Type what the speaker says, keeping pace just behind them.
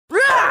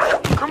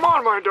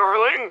on, my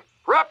darling.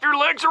 Wrap your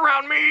legs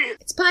around me.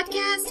 It's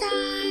podcast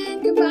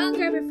time. Come on,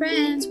 grab your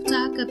friends. We'll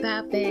talk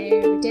about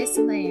fairy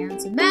distant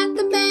lands. We met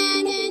the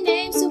man and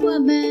names the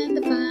woman.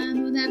 The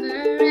fun will never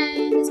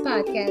end. It's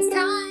podcast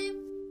time.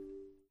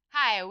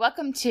 Hi,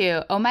 welcome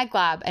to Oh My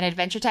Glob, an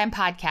Adventure Time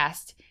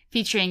podcast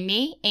featuring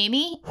me,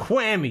 Amy.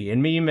 Whammy,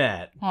 and me,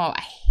 Matt. Oh,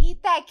 I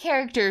hate that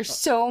character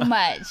so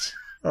much.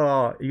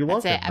 Oh, you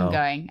love That's it. though.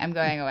 I'm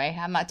going away.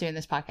 I'm not doing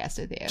this podcast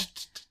with you.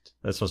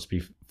 That's supposed to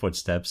be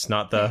footsteps,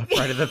 not the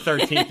Friday the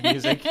 13th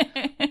music.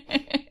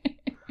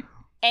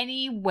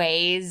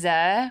 Anyways,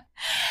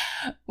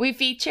 we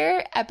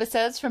feature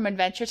episodes from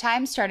Adventure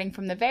Time, starting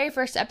from the very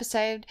first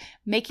episode,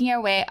 making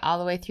our way all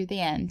the way through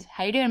the end.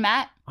 How you doing,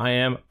 Matt? I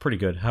am pretty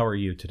good. How are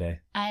you today?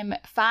 I'm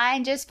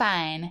fine, just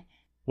fine.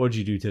 What'd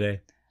you do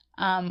today?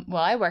 Well,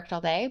 I worked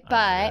all day,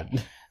 but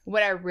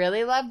what I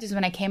really loved is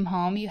when I came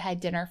home, you had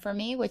dinner for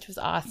me, which was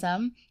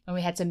awesome. And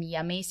we had some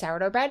yummy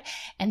sourdough bread.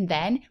 And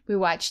then we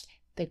watched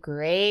The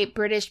Great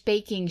British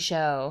Baking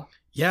Show.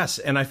 Yes,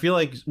 and I feel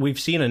like we've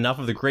seen enough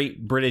of the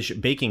Great British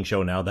Baking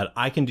Show now that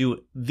I can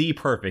do the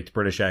perfect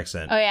British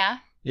accent. Oh, yeah?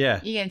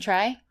 Yeah. You gonna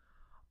try?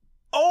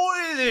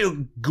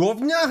 Oh,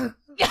 governor.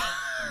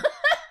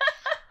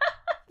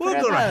 We're What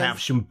are gonna those?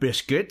 have some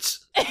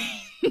biscuits.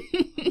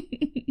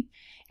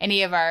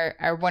 Any of our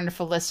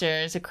wonderful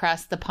listeners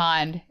across the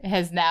pond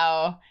has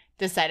now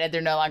decided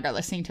they're no longer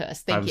listening to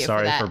us. Thank I'm you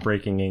sorry for that. for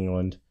breaking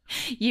England.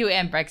 You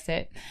and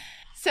Brexit.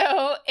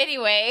 So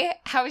anyway,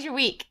 how was your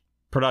week?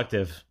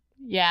 Productive.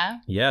 Yeah?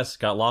 Yes,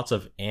 got lots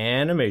of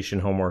animation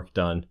homework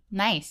done.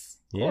 Nice.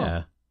 Cool.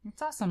 Yeah.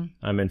 That's awesome.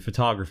 I'm in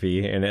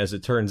photography, and as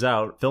it turns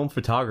out, film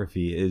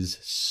photography is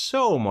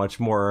so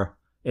much more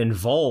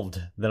involved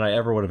than I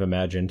ever would have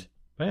imagined.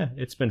 Yeah,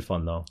 it's been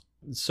fun, though.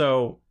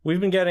 So, we've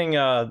been getting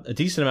a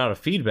decent amount of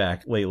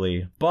feedback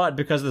lately, but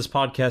because this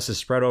podcast is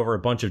spread over a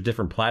bunch of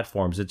different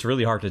platforms, it's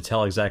really hard to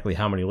tell exactly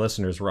how many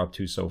listeners we're up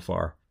to so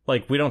far.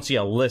 Like, we don't see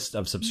a list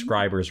of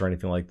subscribers or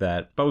anything like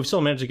that, but we've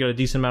still managed to get a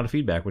decent amount of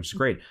feedback, which is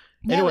great.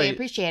 Yeah, Anyway, we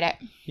appreciate it.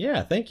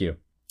 yeah, thank you.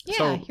 Yeah,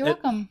 So, you're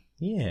welcome.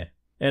 Yeah.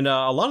 And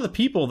a lot of the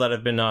people that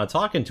have been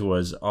talking to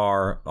us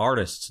are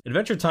artists.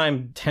 Adventure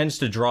Time tends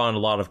to draw in a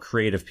lot of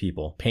creative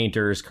people,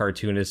 painters,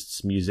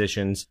 cartoonists,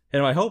 musicians.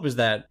 And my hope is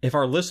that if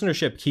our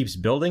listenership keeps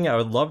building, I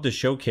would love to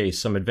showcase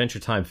some Adventure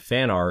Time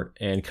fan art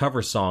and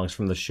cover songs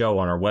from the show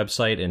on our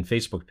website and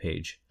Facebook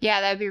page. Yeah,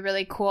 that'd be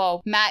really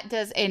cool. Matt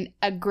does a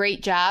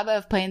great job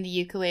of playing the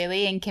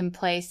ukulele and can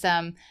play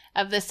some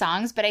of the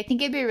songs, but I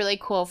think it'd be really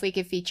cool if we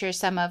could feature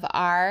some of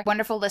our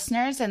wonderful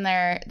listeners and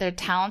their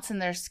talents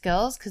and their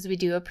skills, because we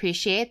do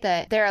appreciate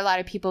that there are a lot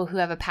of people who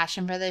have a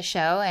passion for this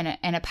show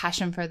and a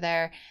passion for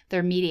their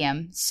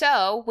medium.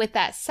 So with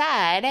that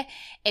said,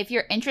 if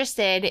you're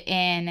interested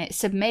in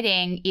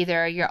submitting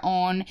either your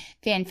own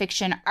fan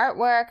fiction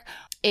artwork,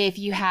 if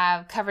you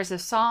have covers of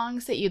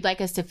songs that you'd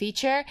like us to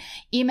feature,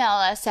 email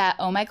us at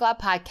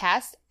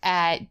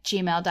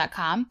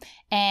ohmyglobpodcast@gmail.com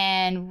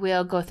and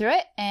we'll go through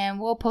it and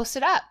we'll post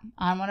it up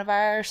on one of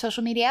our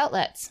social media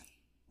outlets.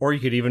 Or you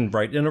could even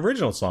write an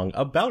original song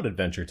about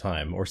Adventure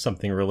Time or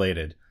something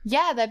related.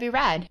 Yeah, that'd be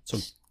rad. So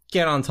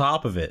get on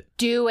top of it.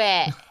 Do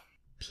it.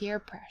 Peer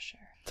pressure.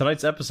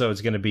 Tonight's episode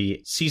is going to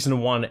be Season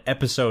 1,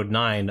 Episode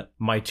 9,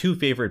 My Two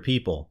Favorite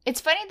People.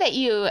 It's funny that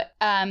you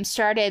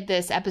started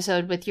this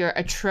episode with your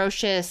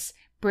atrocious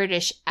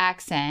British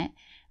accent.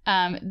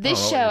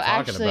 This show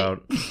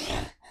actually...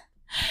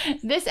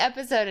 This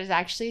episode is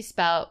actually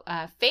spelled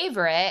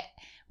favorite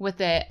with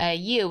a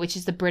U, which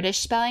is the British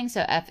spelling,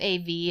 so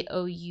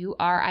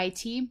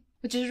Favourit,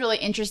 which is really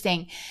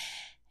interesting.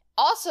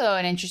 Also,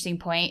 an interesting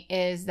point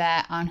is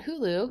that on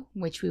Hulu,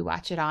 which we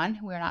watch it on,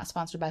 we're not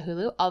sponsored by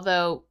Hulu,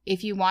 although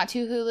if you want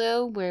to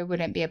Hulu, we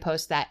wouldn't be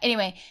opposed to that.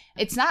 Anyway,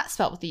 it's not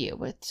spelled with a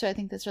U, so I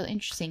think that's really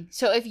interesting.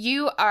 So if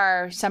you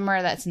are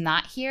somewhere that's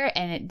not here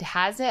and it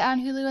has it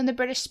on Hulu in the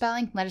British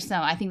spelling, let us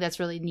know. I think that's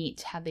really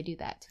neat how they do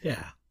that.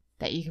 Yeah.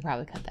 That you could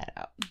probably cut that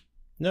out.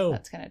 No.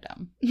 That's kind of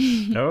dumb.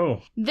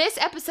 No. This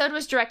episode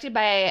was directed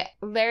by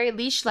Larry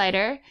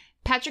Leishleiter,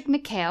 Patrick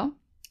McHale.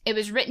 It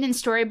was written and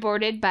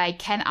storyboarded by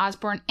Ken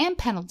Osborne and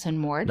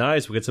Pendleton Ward.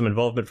 Nice. We get some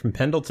involvement from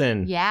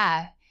Pendleton.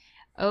 Yeah.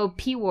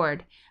 P.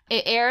 Ward.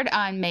 It aired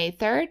on May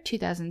 3rd,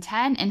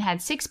 2010 and had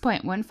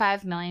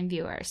 6.15 million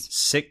viewers.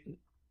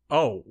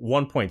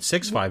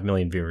 1.65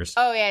 million viewers.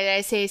 Oh, yeah. Did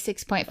I say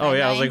 6.5 Oh, yeah.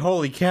 million? I was like,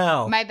 holy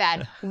cow. My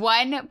bad.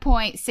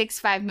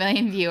 1.65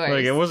 million viewers.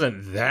 Like, it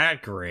wasn't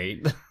that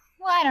great.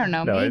 Well, I don't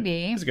know. No,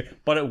 maybe. It's good.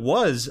 But it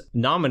was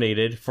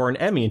nominated for an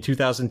Emmy in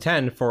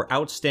 2010 for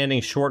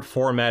Outstanding Short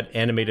Format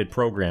Animated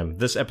Program.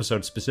 This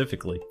episode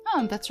specifically.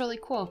 Oh, that's really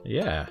cool.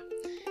 Yeah.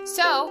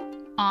 So,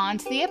 on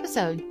to the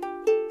episode.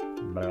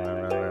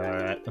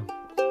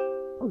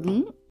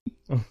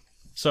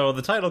 So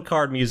the title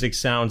card music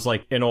sounds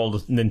like an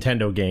old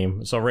Nintendo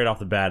game. So right off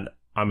the bat,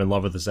 I'm in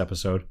love with this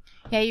episode.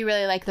 Yeah, you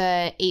really like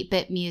the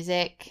 8-bit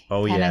music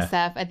kind of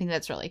stuff. I think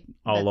that's really...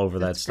 All over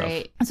that that's stuff.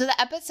 Great. So the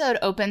episode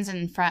opens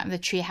in front of the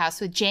treehouse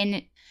with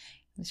Jin...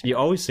 You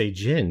always say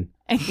Jin.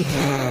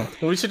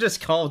 We should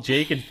just call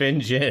Jake and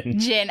Finn Jin.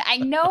 Jin. I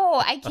know.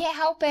 I can't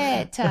help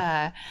it.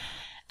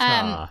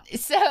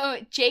 So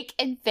Jake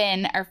and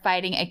Finn are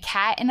fighting a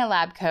cat in a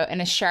lab coat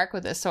and a shark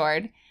with a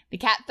sword. The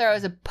cat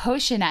throws a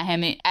potion at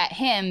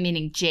him,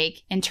 meaning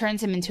Jake, and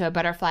turns him into a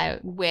butterfly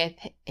with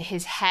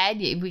his head.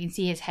 We can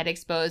see his head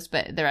exposed,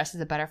 but the rest is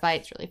a butterfly.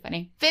 It's really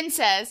funny. Finn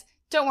says,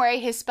 "Don't worry,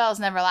 his spells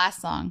never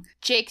last long."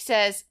 Jake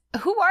says,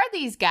 "Who are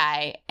these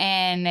guys?"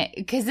 And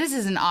because this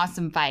is an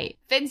awesome fight.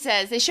 Finn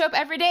says, "They show up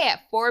every day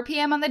at 4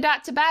 p.m. on the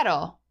dot to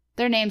battle.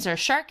 Their names are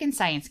Shark and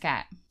Science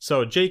Cat."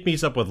 So Jake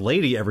meets up with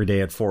Lady every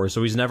day at 4,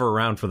 so he's never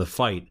around for the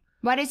fight.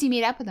 Why does he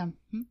meet up with them?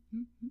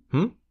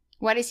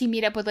 Why does he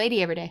meet up with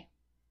Lady every day?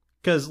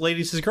 Because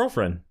Lady's his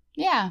girlfriend.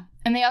 Yeah.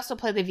 And they also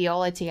play the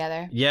viola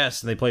together.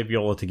 Yes, and they play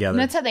viola together. And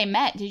that's how they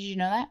met. Did you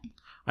know that?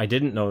 I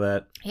didn't know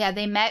that. Yeah,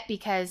 they met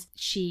because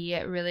she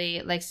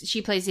really likes,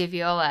 she plays the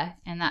viola,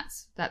 and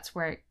that's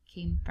where it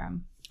came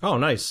from. Oh,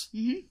 nice.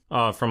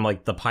 Mm-hmm. From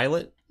like the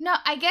pilot? No,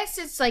 I guess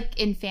it's like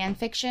in fan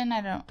fiction. I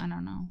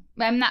don't know.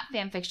 I'm not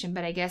fan fiction,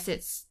 but I guess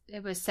it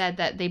was said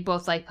that they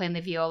both like playing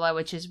the viola,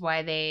 which is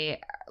why they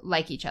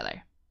like each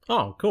other.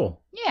 Oh,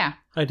 cool. Yeah.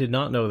 I did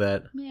not know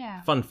that.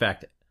 Yeah. Fun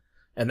fact.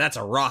 And that's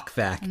a rock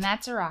fact. And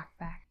that's a rock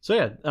fact. So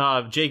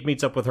yeah, Jake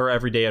meets up with her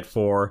every day at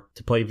 4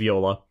 to play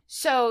viola.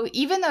 So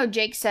even though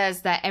Jake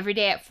says that every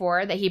day at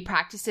 4 that he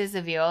practices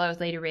the viola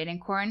with Lady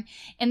Ravencorn,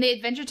 in the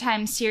Adventure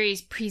Time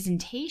series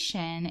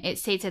presentation, it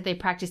states that they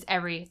practice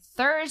every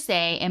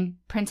Thursday in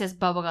Princess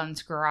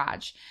Bubblegum's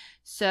garage.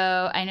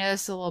 So I know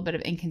there's a little bit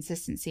of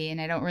inconsistency,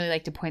 and I don't really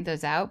like to point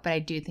those out, but I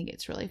do think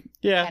it's really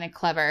kind of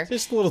clever.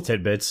 Just little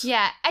tidbits.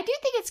 Yeah, I do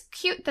think it's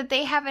cute that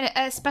they have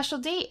a special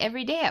date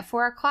every day at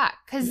 4 o'clock,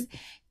 because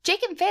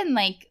Jake and Finn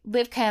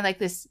live kind of like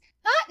this,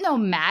 not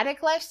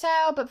nomadic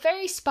lifestyle, but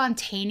very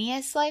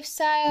spontaneous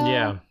lifestyle.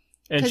 Yeah,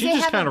 and she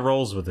just kind of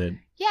rolls with it.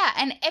 Yeah,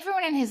 and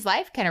everyone in his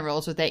life kind of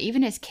rolls with it,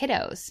 even his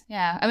kiddos.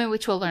 Yeah, I mean,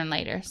 which we'll learn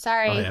later.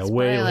 Sorry,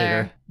 way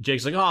later.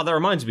 Jake's like, "Oh, that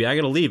reminds me, I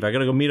gotta leave. I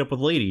gotta go meet up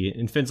with Lady."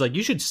 And Finn's like,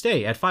 "You should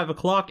stay. At 5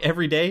 o'clock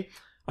every day,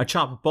 I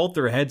chop both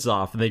their heads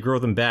off and they grow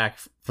them back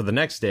for the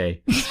next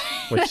day."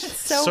 Which is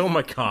so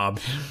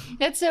macabre.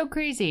 That's so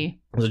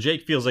crazy. So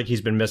Jake feels like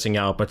he's been missing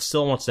out, but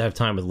still wants to have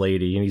time with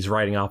Lady, and he's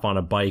riding off on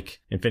a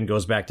bike, and Finn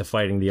goes back to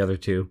fighting the other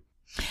two.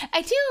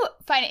 I do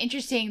find it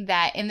interesting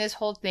that in this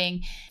whole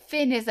thing,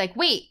 Finn is like,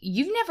 "Wait,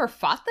 you've never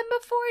fought them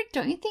before?"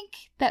 Don't you think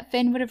that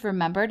Finn would have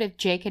remembered if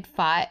Jake had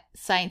fought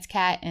Science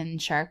Cat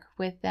and Shark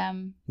with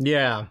them?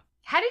 Yeah.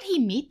 How did he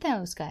meet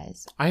those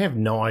guys? I have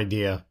no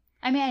idea.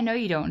 I mean, I know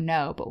you don't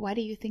know, but why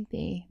do you think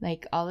they,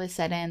 all of a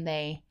sudden,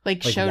 they,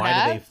 showed up?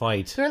 Why did they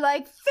fight? They're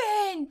like,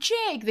 "Finn,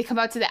 Jake!" They come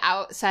out to the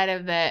outside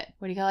of the,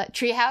 what do you call it,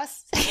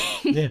 treehouse?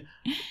 Yeah.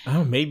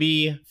 Oh,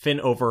 maybe Finn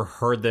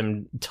overheard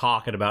them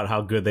talking about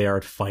how good they are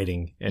at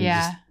fighting. And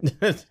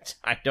just,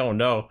 I don't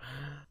know.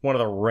 One of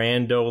the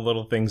rando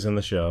little things in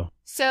the show.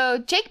 So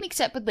Jake meets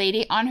up with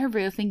Lady on her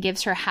roof and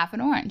gives her half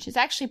an orange. It's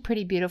actually a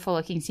pretty beautiful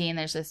looking scene.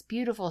 There's this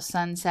beautiful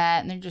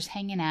sunset, and they're just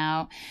hanging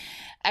out.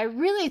 I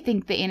really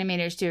think the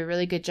animators do a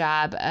really good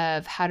job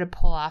of how to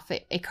pull off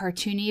a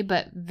cartoony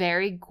but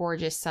very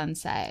gorgeous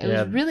sunset. It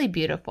was really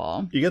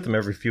beautiful. You get them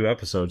every few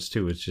episodes,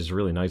 too. It's just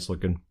really nice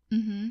looking.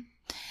 Mm-hmm.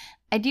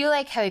 I do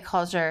like how he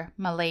calls her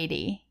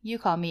 "Milady." You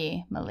call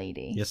me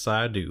 "Milady." Yes,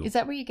 I do. Is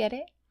that where you get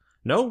it?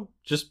 No,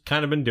 just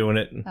kind of been doing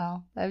it.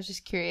 Oh, I was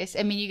just curious.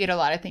 I mean, you get a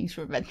lot of things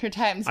from Adventure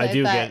Time. So I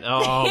do get a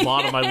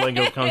lot of my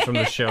lingo comes from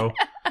the show.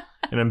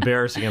 An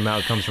embarrassing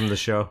amount comes from the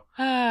show.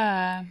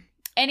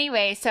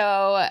 Anyway,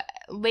 so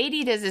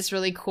Lady does this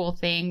really cool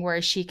thing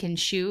where she can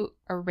shoot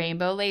a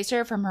rainbow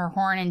laser from her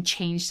horn and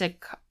change the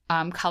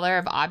color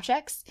of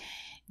objects.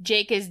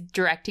 Jake is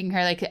directing her.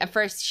 At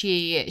first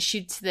she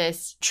shoots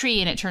this tree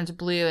and it turns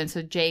blue. And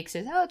so Jake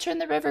says, "Oh, turn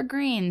the river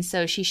green."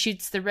 So she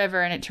shoots the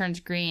river and it turns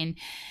green.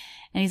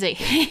 And he's like,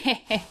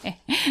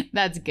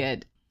 "That's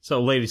good."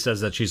 So Lady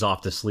says that she's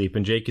off to sleep,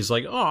 and Jake is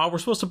like, "Oh, we're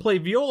supposed to play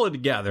viola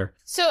together."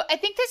 So I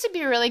think this would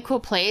be a really cool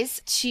place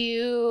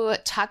to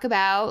talk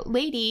about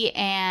Lady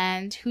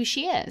and who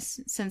she is,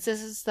 since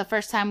this is the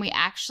first time we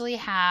actually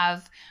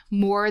have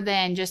more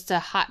than just a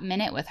hot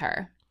minute with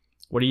her.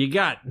 What do you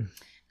got?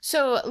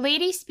 So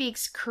Lady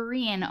speaks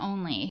Korean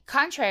only.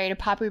 Contrary to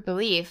popular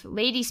belief,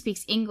 Lady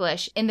speaks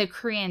English in the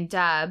Korean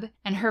dub,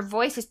 and her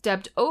voice is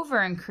dubbed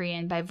over in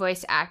Korean by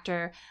voice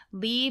actor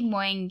Lee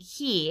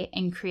Moing-hee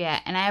in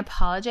Korea. And I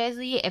apologize,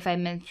 Lee, if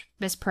I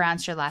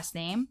mispronounced your last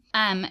name.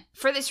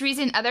 For this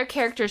reason, other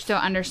characters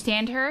don't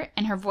understand her,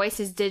 and her voice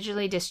is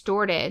digitally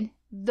distorted.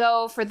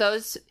 Though for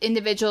those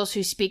individuals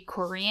who speak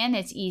Korean,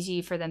 it's easy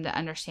for them to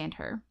understand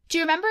her. Do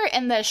you remember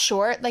in the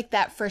short,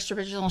 that first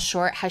original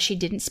short, how she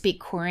didn't speak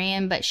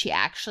Korean, but she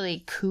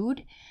actually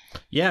cooed?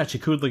 Yeah, she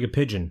cooed like a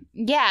pigeon.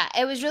 Yeah,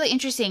 it was really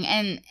interesting.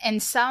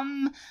 And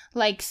some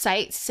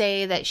sites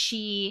say that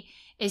she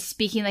is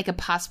speaking a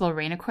possible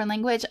Rainicorn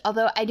language,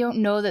 although I don't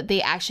know that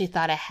they actually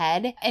thought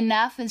ahead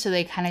enough, and so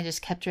they kind of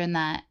just kept her in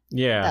that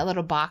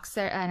little box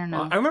there. I don't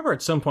know. I remember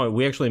at some point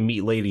we actually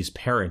meet Lady's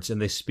parents,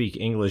 and they speak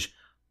English.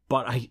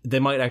 But they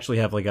might actually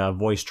have a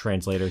voice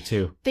translator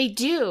too. They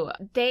do.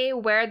 They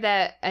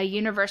wear a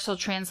universal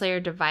translator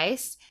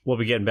device. We'll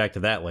be getting back to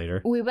that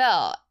later. We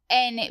will.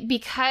 And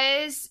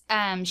because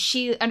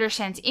she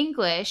understands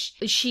English,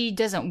 she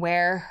doesn't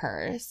wear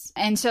hers.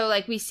 And so,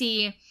 like, we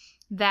see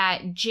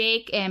that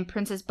Jake and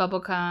Princess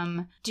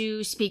Bubblegum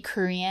do speak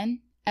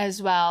Korean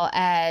as well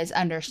as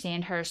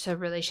understand her. So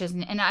really she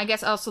doesn't. And I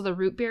guess also the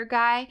root beer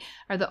guy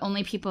are the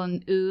only people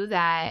in Ooh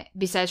that,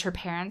 besides her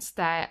parents,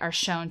 that are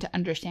shown to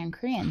understand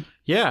Korean.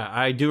 Yeah,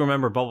 I do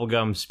remember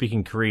Bubblegum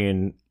speaking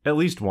Korean at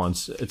least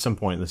once at some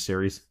point in the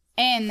series.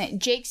 And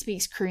Jake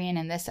speaks Korean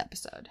in this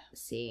episode.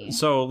 Let's see.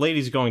 So,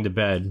 ladies going to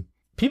bed.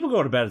 People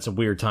go to bed at some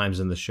weird times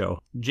in the show.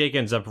 Jake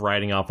ends up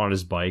riding off on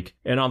his bike,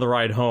 and on the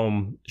ride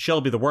home,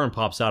 Shelby the Worm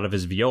pops out of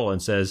his viola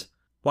and says,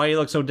 "Why you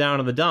look so down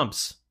in the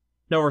dumps?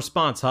 No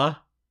response, huh?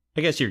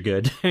 I guess you're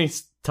good." And he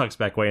tucks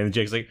back away, and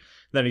Jake's like,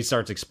 then he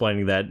starts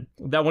explaining that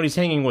when he's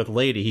hanging with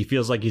Lady, he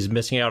feels like he's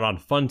missing out on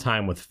fun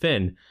time with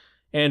Finn,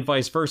 and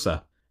vice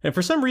versa. And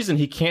for some reason,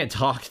 he can't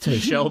talk to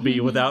Shelby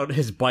without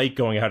his bike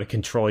going out of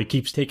control. He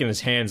keeps taking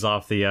his hands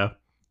off the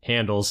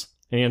handles,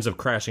 and he ends up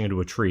crashing into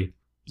a tree.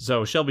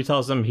 So Shelby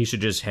tells him he should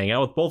just hang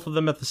out with both of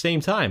them at the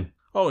same time.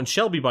 Oh, and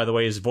Shelby, by the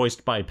way, is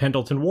voiced by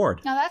Pendleton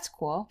Ward. Oh, that's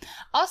cool.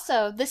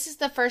 Also, this is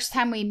the first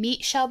time we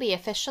meet Shelby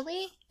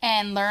officially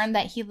and learn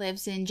that he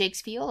lives in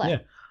Jake's viola. Yeah.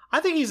 I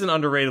think he's an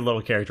underrated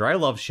little character. I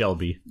love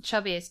Shelby.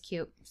 Shelby is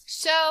cute.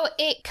 So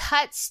it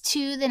cuts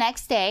to the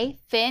next day.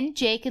 Finn,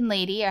 Jake, and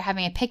Lady are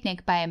having a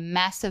picnic by a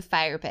massive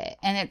fire pit.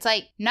 And it's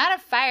like, not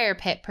a fire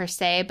pit per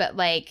se, but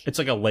like... It's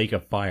like a lake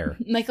of fire.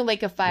 Like a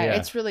lake of fire. Yeah.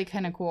 It's really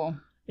kind of cool.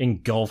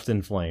 Engulfed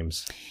in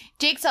flames.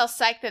 Jake's all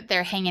psyched that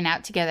they're hanging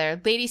out together.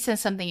 Lady says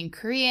something in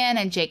Korean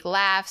and Jake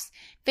laughs.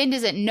 Finn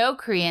doesn't know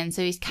Korean,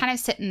 so he's kind of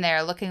sitting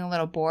there looking a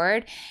little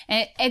bored.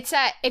 And it's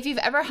if you've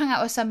ever hung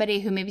out with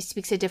somebody who maybe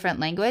speaks a different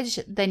language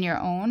than your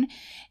own,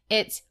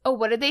 it's, oh,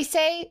 what did they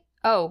say?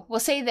 Oh, well,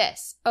 say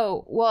this.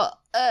 Oh, well,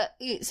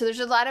 so there's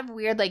a lot of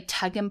weird, like,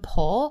 tug and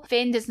pull.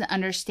 Finn doesn't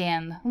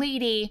understand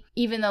Lady,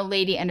 even though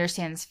Lady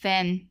understands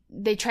Finn.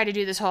 They try to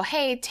do this whole,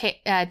 hey,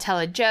 tell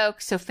a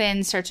joke. So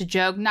Finn starts a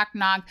joke, knock,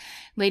 knock.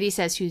 Lady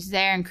says, who's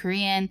there in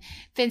Korean.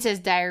 Finn says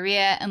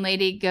diarrhea, and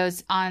Lady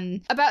goes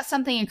on about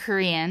something in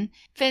Korean.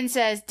 Finn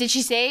says, did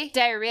she say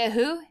diarrhea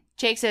who?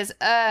 Jake says,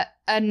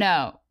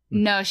 no.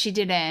 No, she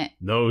didn't.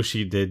 No,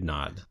 she did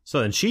not. So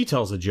then she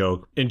tells a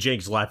joke, and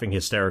Jake's laughing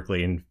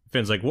hysterically, and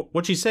Finn's like,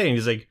 what'd she say? And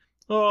he's like,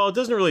 oh, it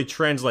doesn't really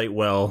translate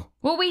well.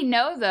 What we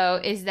know, though,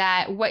 is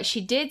that what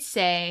she did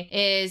say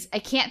is, I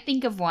can't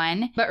think of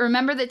one, but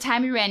remember the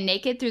time we ran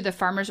naked through the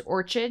farmer's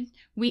orchard?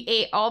 We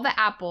ate all the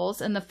apples,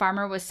 and the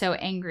farmer was so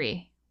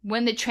angry.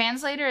 When the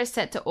translator is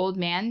set to old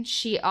man,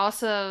 she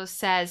also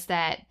says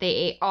that they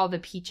ate all the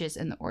peaches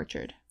in the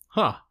orchard.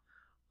 Huh.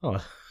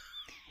 Oh.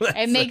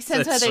 It makes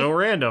sense why so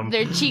random.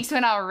 Their cheeks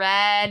went all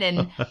red,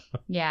 and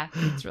yeah,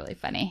 it's really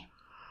funny.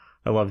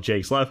 I love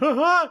Jake's laugh.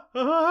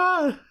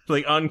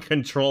 Like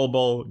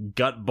uncontrollable,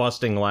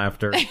 gut-busting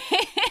laughter.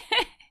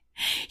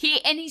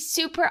 He's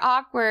super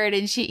awkward,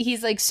 and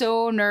he's like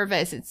so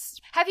nervous.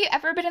 Have you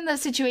ever been in the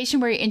situation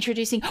where you're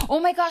introducing,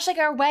 oh my gosh, like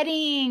our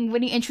wedding,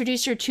 when you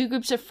introduce your two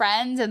groups of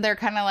friends and they're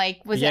kind of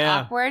like, was it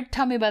awkward?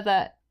 Tell me about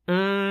that.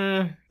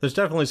 There's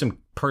definitely some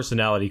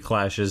personality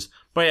clashes,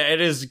 but yeah,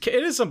 it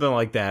is something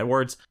like that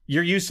where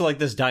you're used to like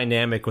this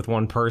dynamic with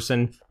one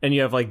person, and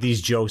you have like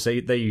these jokes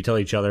that you tell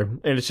each other,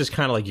 and it's just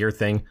kind of like your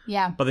thing.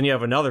 Yeah. But then you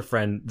have another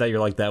friend that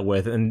you're like that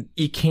with, and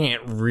you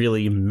can't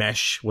really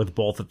mesh with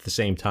both at the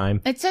same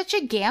time. It's such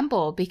a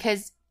gamble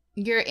because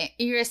you're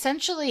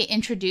essentially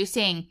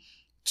introducing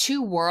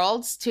two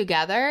worlds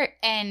together.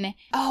 And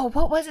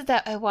what was it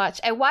that I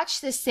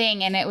watched this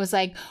thing, and it was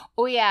like,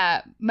 oh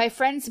yeah, my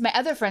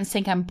other friends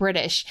think I'm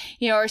British,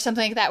 or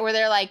something like that, where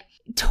they're like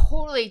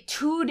totally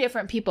two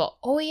different people.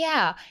 Oh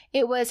yeah,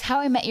 it was How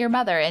I Met Your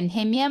Mother and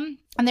Him Yim,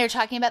 and they're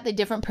talking about the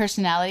different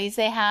personalities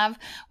they have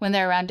when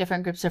they're around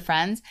different groups of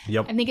friends.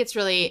 Yep. I think it's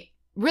really,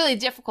 really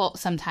difficult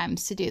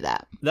sometimes to do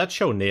that. That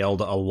show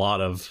nailed a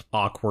lot of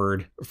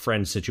awkward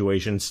friend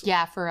situations.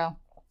 Yeah, for real.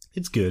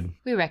 It's good.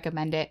 We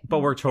recommend it. But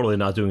we're totally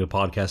not doing a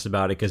podcast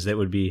about it because it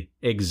would be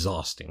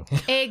exhausting.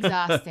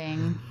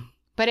 Exhausting.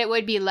 But it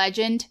would be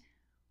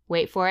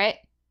wait for it.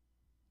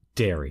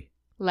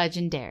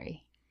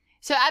 Legendary.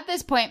 So at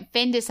this point,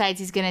 Finn decides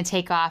he's going to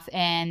take off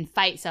and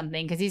fight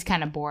something because he's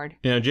kind of bored.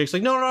 Jake's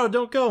like, no,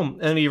 don't go.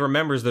 And he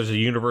remembers there's a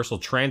universal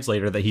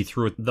translator that he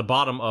threw at the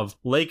bottom of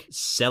Lake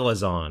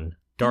Selazon,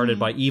 guarded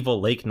by evil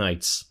lake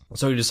knights.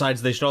 So he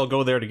decides they should all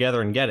go there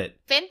together and get it.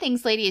 Finn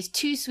thinks Lady is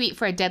too sweet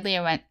for a deadly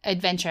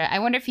adventure. I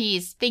wonder if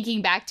he's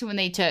thinking back to when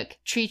they took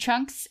tree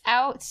trunks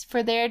out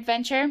for their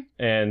adventure.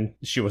 And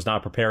she was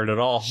not prepared at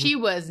all. She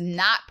was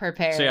not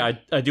prepared. So yeah,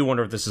 I do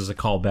wonder if this is a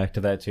callback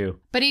to that too.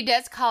 But he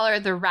does call her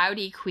the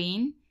Rowdy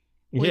Queen.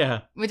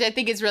 Which I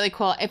think is really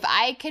cool. If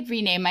I could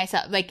rename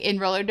myself, like in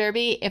roller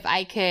derby, if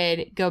I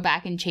could go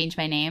back and change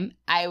my name,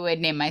 I would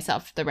name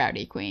myself the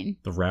Rowdy Queen.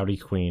 The Rowdy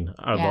Queen.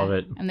 I love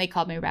it. And they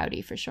called me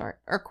Rowdy for short.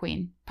 Or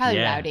Queen. Probably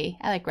Rowdy.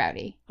 I like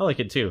Rowdy. I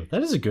like it too.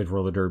 That is a good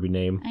roller derby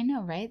name. I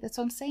know, right? That's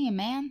what I'm saying,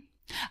 man.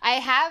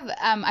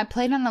 I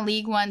played on a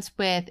league once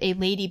with a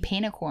Lady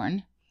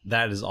Painicorn.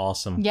 That is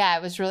awesome. Yeah,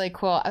 it was really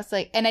cool. I was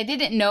like, and I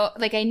didn't know,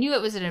 like, I knew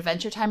it was an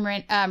Adventure Time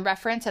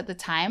reference at the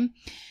time,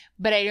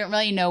 but I didn't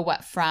really know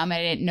what from. I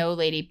didn't know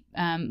Lady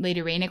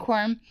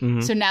Rainicorn.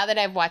 Mhm. So now that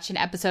I've watched an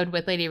episode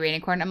with Lady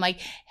Rainicorn, I'm like,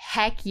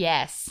 heck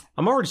yes.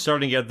 I'm already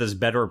starting to get this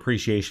better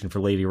appreciation for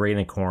Lady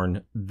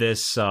Rainicorn,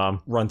 this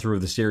run through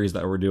of the series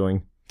that we're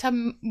doing. Tell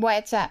me why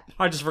it's that.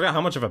 I just forgot how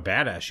much of a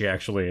badass she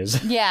actually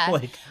is. Yeah.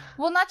 Like,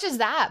 Well, not just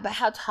that, but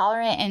how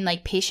tolerant and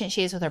like patient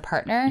she is with her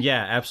partner.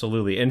 yeah,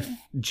 absolutely. And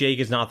Jake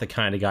is not the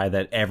kind of guy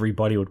that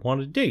everybody would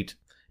want to date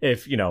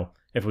if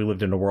we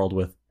lived in a world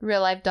with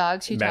Real life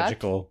dogs who talk.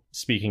 magical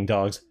speaking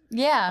dogs.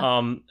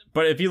 Yeah.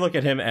 But if you look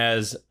at him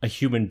as a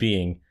human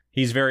being,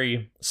 he's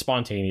very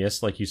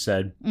spontaneous, like you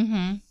said,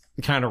 Mm-hmm.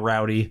 kind of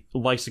rowdy,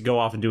 likes to go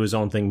off and do his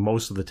own thing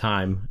most of the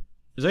time.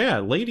 So yeah,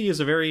 Lady is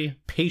a very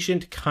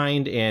patient,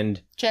 kind,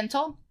 and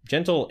Gentle.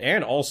 gentle,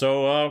 and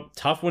also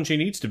tough when she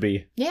needs to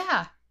be.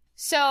 Yeah.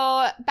 So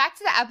back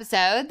to the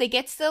episode. They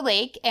get to the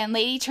lake and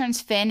Lady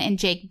turns Finn and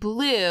Jake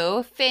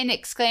blue. Finn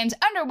exclaims,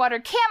 underwater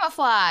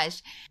camouflage.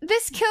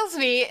 This kills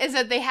me is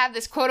that they have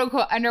this quote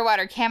unquote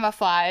underwater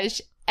camouflage.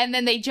 And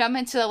then they jump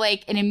into the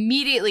lake and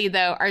immediately,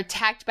 though, are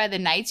attacked by the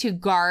knights who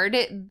guard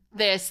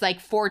this, like,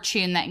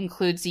 fortune that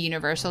includes the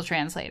universal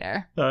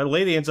translator.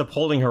 Lady ends up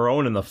holding her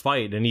own in the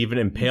fight and even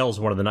impales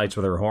one of the knights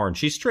with her horn.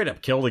 She straight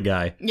up killed a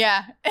guy.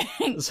 Yeah.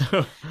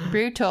 So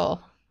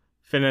Brutal.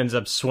 Finn ends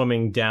up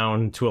swimming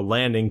down to a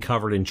landing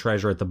covered in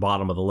treasure at the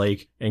bottom of the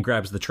lake and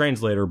grabs the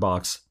translator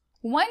box.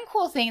 One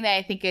cool thing that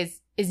I think is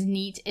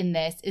neat in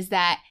this is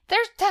that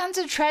there's tons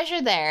of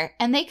treasure there.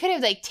 And they could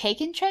have, like,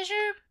 taken treasure,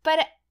 but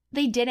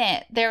they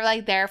didn't. They're,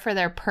 like, there for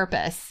their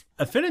purpose.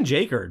 Finn and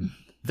Jake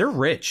they're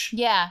rich.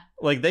 Yeah.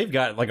 Like, they've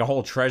got, like, a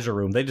whole treasure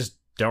room. They just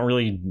don't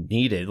really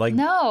need it. Like,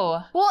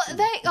 No. Well,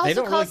 they also they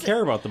don't really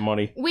care about the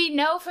money. We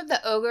know from the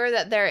ogre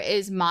that there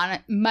is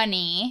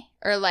money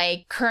or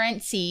like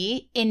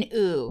currency in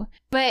Oo,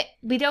 but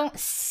we don't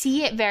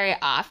see it very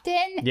often.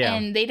 Yeah.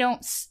 And we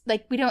don't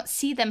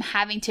see them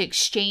having to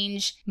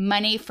exchange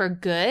money for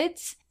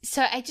goods.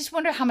 So I just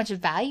wonder how much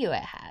value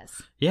it has.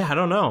 Yeah, I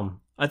don't know.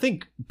 I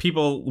think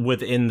people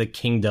within the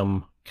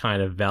kingdom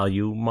kind of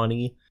value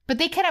money. But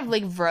they kind of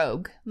like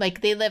rogue.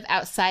 Like they live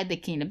outside the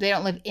kingdom. They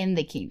don't live in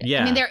the kingdom.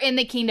 Yeah. I mean, they're in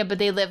the kingdom, but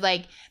they live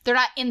like, they're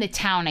not in the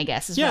town, I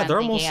guess. Is Yeah, what they're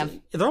I'm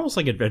thinking almost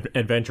like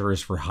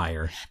adventurers for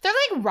hire. They're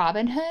like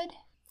Robin Hood.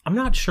 I'm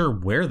not sure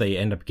where they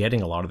end up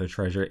getting a lot of their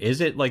treasure.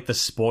 Is it like the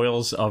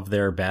spoils of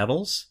their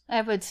battles?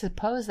 I would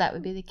suppose that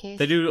would be the case.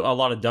 They do a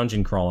lot of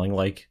dungeon crawling,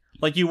 like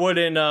you would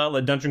in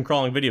a dungeon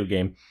crawling video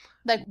game.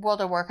 Like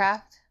World of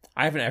Warcraft?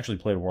 I haven't actually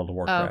played World of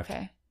Warcraft. Oh,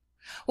 okay.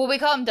 Well, we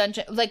call them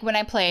dungeon. Like when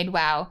I played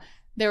WoW,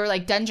 there were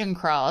like dungeon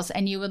crawls,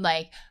 and you would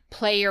like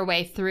play your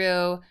way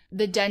through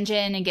the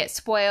dungeon and get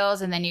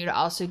spoils, and then you'd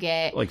also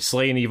get Like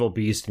slay an evil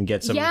beast and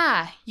get some.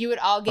 Yeah, you would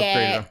all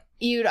upgraded.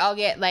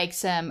 get like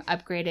some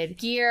upgraded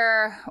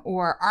gear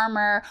or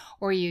armor,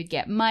 or you'd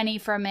get money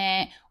from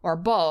it, or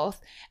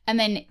both. And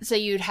then so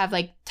you'd have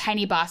like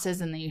tiny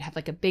bosses, and then you'd have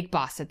like a big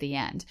boss at the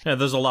end. Yeah,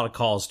 there's a lot of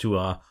calls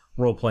to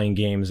role-playing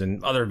games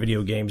and other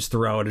video games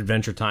throughout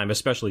Adventure Time,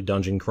 especially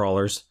dungeon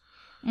crawlers.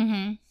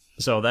 Mm-hmm.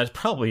 So that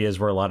probably is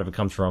where a lot of it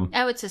comes from.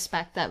 I would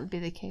suspect that would be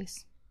the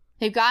case.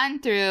 They've gone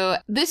through.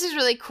 This is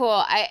really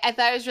cool. I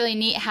thought it was really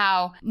neat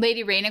how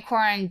Lady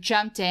Rainicorn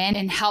jumped in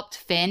and helped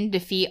Finn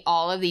defeat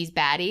all of these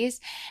baddies.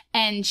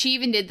 And she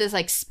even did this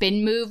like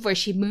spin move where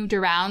she moved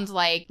around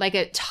like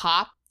a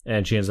top.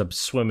 And she ends up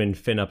swimming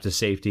Finn up to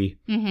safety,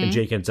 Mhm. and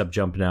Jake ends up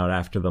jumping out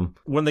after them.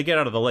 When they get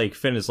out of the lake,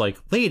 Finn is like,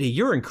 "Lady,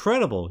 you're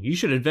incredible. You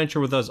should adventure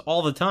with us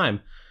all the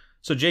time."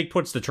 So Jake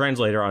puts the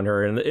translator on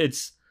her, and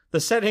the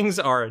settings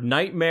are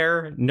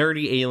nightmare,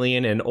 nerdy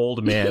alien, and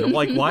old man. I'm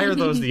like, why are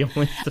those the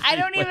only three? I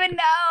don't even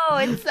know.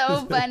 It's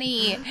so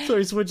funny. So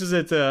he switches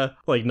it to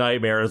like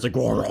nightmare. It's like,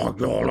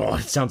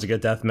 it sounds like a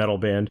death metal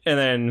band. And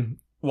then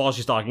while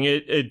she's talking,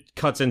 it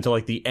cuts into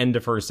like the end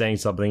of her saying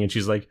something, and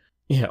she's like,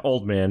 "Yeah,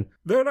 old man.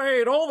 Then I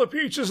ate all the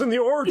peaches in the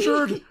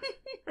orchard,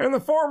 and the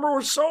farmer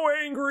was so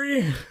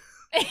angry."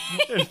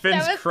 And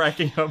Finn's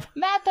cracking up.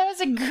 Matt, that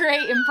was a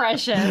great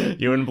impression.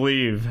 You wouldn't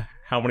believe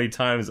how many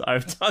times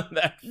I've done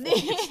that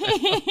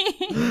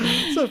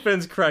voice. So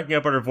Finn's cracking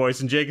up at her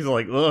voice, and Jake is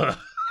like, ugh.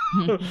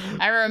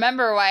 I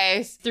remember why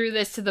I threw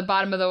this to the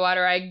bottom of the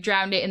water. I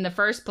drowned it in the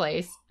first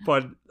place.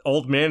 But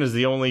old man is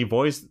the only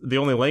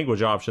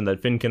language option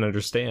that Finn can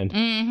understand.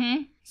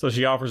 Mm-hmm. So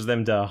she offers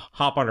them to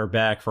hop on her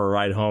back for a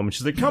ride home. And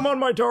she's like, "Come on,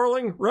 my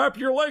darling, wrap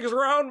your legs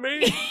around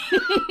me."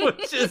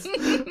 Which is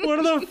one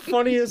of the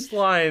funniest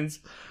lines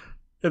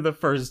in the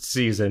first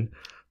season.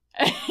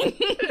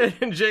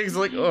 And Jake's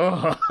like,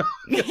 "Ugh."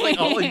 Like,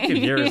 all you can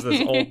hear is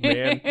this old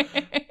man.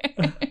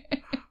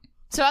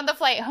 So on the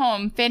flight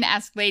home, Finn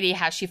asks Lady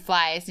how she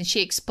flies, and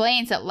she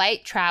explains that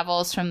light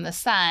travels from the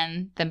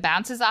sun, then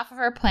bounces off of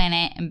her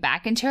planet and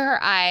back into her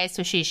eyes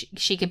so she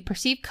can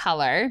perceive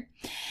color.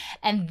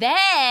 And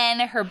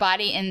then her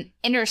body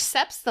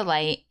intercepts the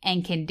light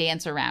and can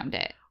dance around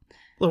it.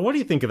 Well, what do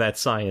you think of that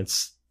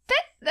science?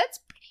 That's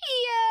pretty,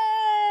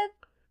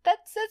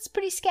 that's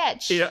pretty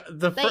sketch. Yeah,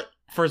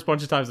 first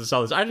bunch of times I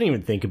saw this, I didn't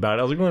even think about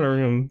it. I was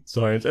like,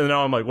 science. And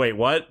now I'm like, wait,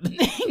 what?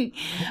 I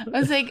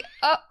was like,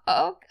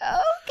 oh,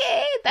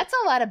 okay. That's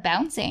a lot of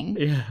bouncing.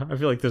 Yeah, I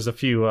feel like there's a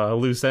few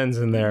loose ends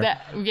in there.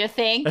 You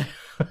think?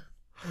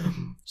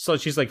 So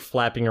she's like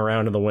flapping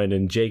around in the wind,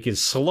 and Jake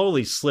is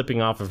slowly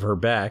slipping off of her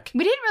back.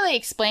 We didn't really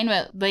explain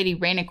what Lady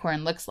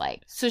Rainicorn looks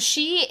like. So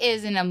she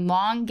is an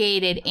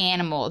elongated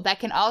animal that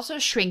can also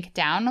shrink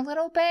down a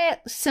little bit,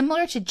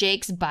 similar to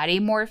Jake's body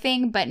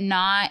morphing, but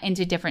not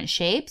into different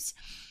shapes.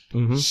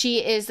 Mm-hmm.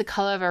 She is the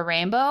color of a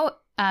rainbow,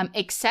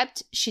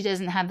 except she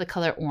doesn't have the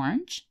color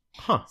orange.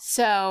 Huh.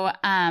 So,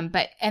 and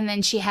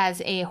then she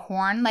has a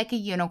horn like a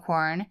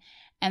unicorn,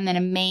 and then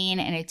a mane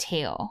and a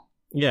tail.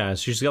 Yeah,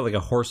 so she's got like a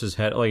horse's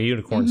head, like a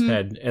unicorn's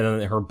head, and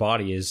then her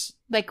body is...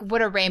 like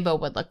what a rainbow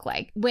would look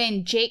like.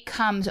 When Jake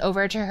comes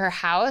over to her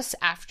house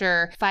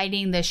after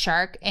fighting the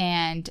shark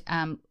and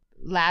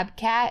lab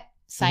cat,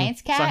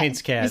 science cat,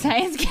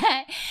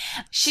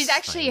 she's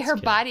actually, her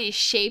body is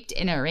shaped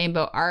in a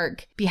rainbow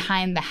arc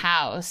behind the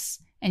house,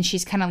 and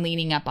she's kind of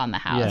leaning up on the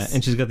house. Yeah,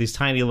 and she's got these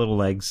tiny little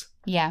legs.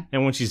 Yeah.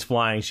 And when she's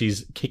flying,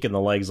 she's kicking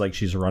the legs like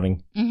she's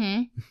running.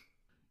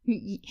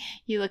 Mm-hmm.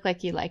 You look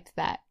like you liked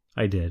that.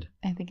 I did.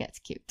 I think that's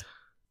cute.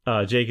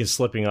 Jake is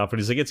slipping off, and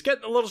he's like, it's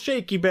getting a little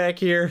shaky back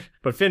here.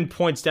 But Finn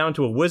points down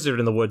to a wizard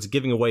in the woods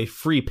giving away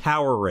free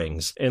power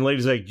rings. And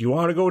Lady's like, do you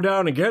want to go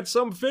down and get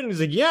some, Finn? And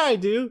he's like, yeah, I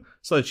do.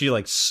 So that she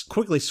like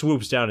quickly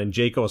swoops down, and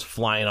Jake goes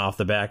flying off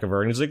the back of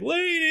her. And he's like,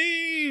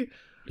 Lady!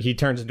 He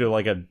turns into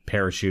like a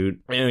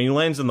parachute, and he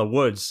lands in the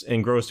woods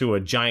and grows to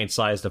a giant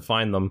size to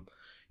find them.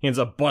 He ends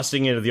up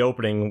busting into the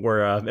opening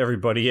where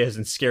everybody is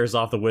and scares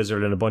off the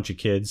wizard and a bunch of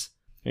kids.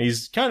 And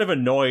he's kind of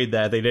annoyed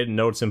that they didn't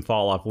notice him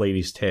fall off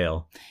Lady's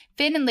tail.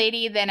 Finn and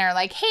Lady then are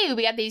like, hey,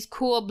 we got these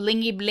cool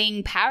blingy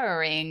bling power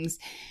rings.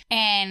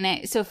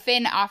 And so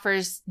Finn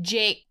offers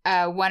Jake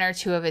one or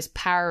two of his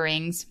power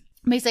rings.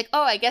 But he's like,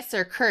 oh, I guess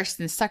they're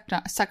cursed and stuck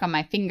on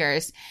my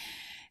fingers.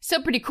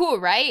 So pretty cool,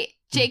 right?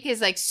 Jake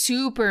is like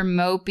super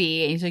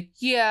mopey. And he's like,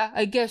 yeah,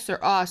 I guess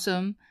they're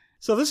awesome.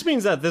 So this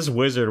means that this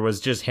wizard was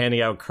just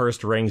handing out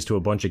cursed rings to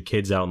a bunch of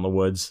kids out in the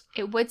woods.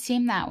 It would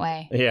seem that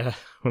way. Yeah,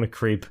 what a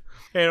creep.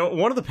 And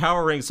one of the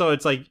power rings, so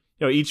it's like, you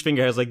know, each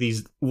finger has like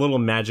these little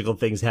magical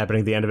things happening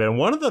at the end of it. And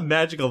one of the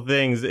magical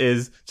things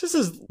is just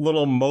this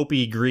little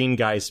mopey green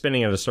guy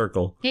spinning in a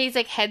circle. Yeah, he's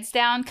like heads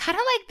down, kind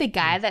of like the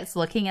guy that's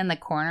looking in the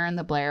corner in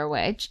the Blair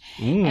Witch.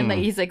 And like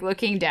he's like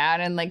looking down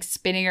and like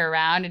spinning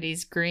around, and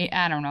he's green.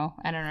 I don't know.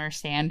 I don't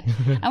understand.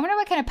 I wonder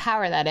what kind of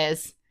power that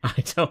is.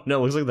 I don't know.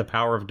 It looks like the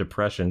power of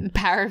depression. The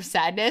power of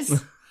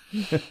sadness.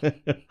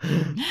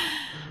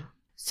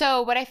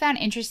 So what I found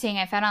interesting,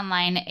 I found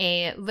online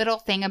a little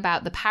thing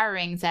about the power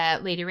rings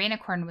that Lady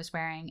Rainicorn was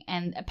wearing.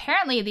 And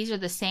apparently these are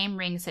the same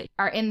rings that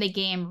are in the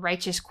game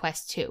Righteous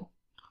Quest 2.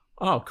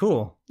 Oh,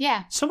 cool.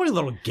 Yeah. So many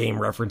little game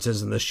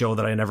references in this show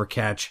that I never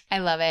catch. I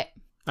love it.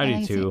 I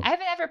do too. I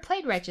haven't ever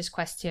played Righteous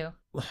Quest 2.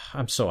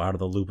 I'm so out of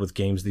the loop with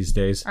games these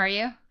days. Are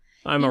you?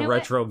 I'm a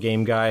retro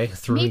game guy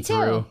through and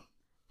through.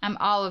 I'm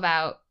all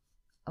about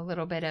a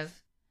little bit of...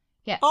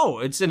 Yeah. Oh,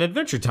 it's an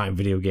Adventure Time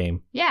video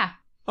game. Yeah.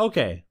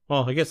 Okay.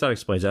 Well, I guess that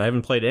explains it. I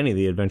haven't played any of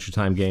the Adventure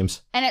Time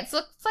games. And it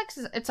looks like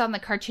it's on the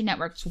Cartoon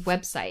Network's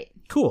website.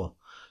 Cool.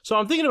 So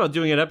I'm thinking about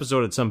doing an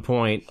episode at some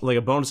point, like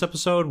a bonus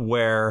episode,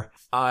 where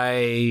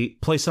I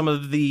play some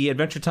of the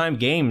Adventure Time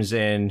games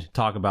and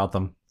talk about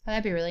them. Oh,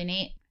 that'd be really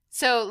neat.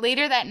 So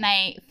later that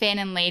night, Finn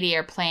and Lady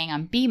are playing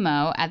on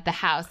BMO at the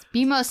house.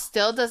 BMO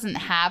still doesn't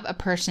have a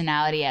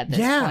personality at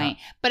this point,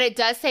 but it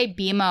does say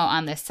BMO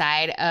on the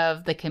side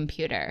of the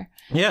computer.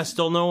 Yeah,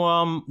 still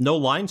no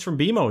lines from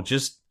BMO,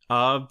 just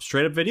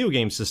straight up video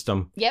game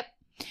system. Yep.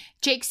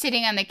 Jake's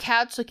sitting on the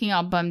couch looking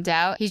all bummed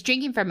out. He's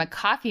drinking from a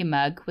coffee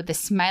mug with a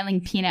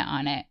smiling peanut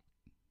on it.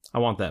 I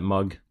want that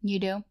mug. You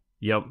do?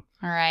 Yep.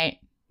 All right.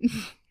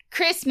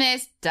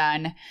 Christmas,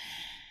 done.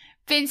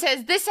 Finn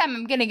says, this time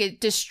I'm going to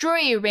destroy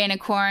you,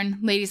 Rainicorn.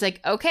 Lady's like,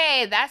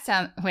 okay, that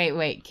sounds...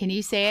 Wait, can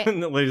you say it?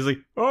 And the lady's like,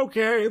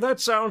 okay, that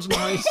sounds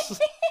nice.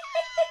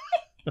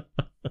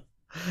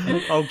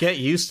 Oh, get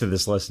used to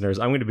this, listeners.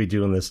 I'm going to be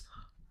doing this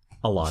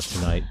a lot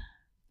tonight.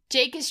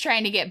 Jake is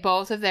trying to get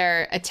both of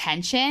their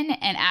attention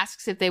and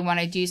asks if they want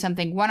to do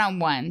something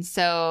one-on-one.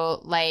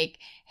 So, like,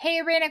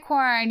 hey,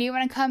 Rainicorn, do you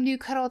want to come do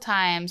cuddle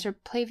times or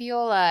play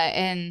viola?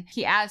 And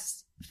he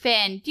asks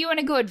Finn, do you want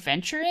to go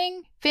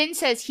adventuring? Finn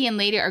says he and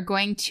Lady are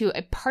going to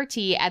a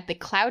party at the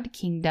Cloud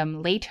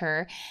Kingdom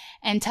later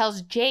and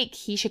tells Jake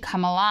he should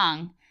come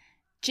along.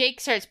 Jake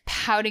starts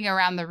pouting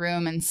around the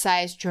room and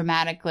sighs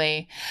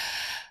dramatically.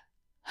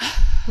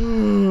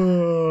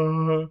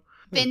 Finn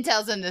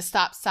tells him to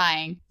stop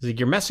sighing. He's like,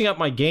 you're messing up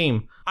my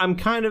game.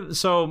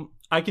 So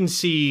I can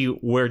see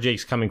where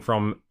Jake's coming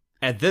from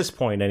at this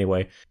point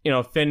anyway. You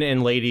know, Finn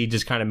and Lady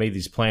just kind of made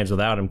these plans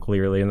without him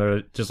clearly, and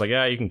they're just like,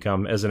 yeah, you can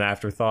come as an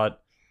afterthought.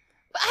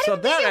 I So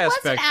don't think that it was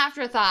aspect- an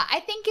afterthought. I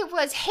think it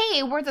was,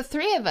 hey, we're the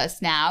three of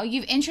us now.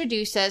 You've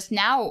introduced us.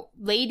 Now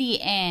Lady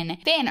and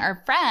Finn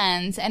are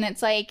friends. And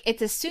it's like,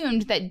 it's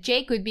assumed that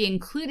Jake would be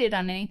included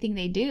on anything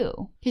they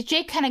do. Because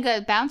Jake kind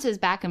of bounces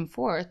back and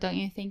forth. Don't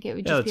you think it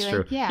would just be that's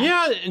like, true.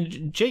 yeah.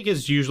 and Jake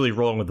is usually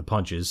rolling with the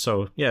punches,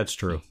 so yeah, it's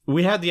true.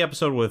 We had the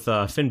episode with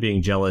Finn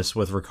being jealous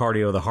with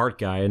Ricardo the Heart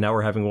guy, and now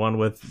we're having one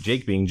with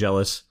Jake being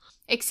jealous.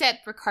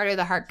 Except Ricardo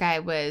the Heart guy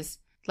was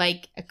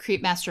like a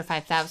Creepmaster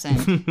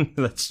 5000.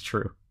 That's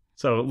true.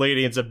 So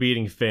Lady ends up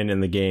beating Finn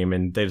in the game,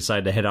 and they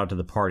decide to head out to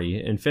the party.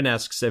 And Finn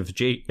asks if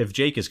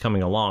Jake is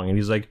coming along, and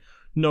he's like,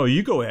 "No,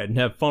 you go ahead and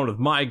have fun with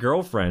my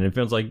girlfriend." And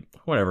Finn's like,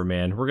 "Whatever,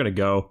 man, we're gonna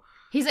go."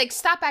 He's like,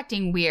 stop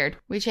acting weird,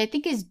 which I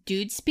think is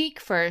dude speak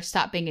for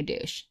stop being a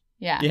douche.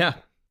 Yeah. Yeah,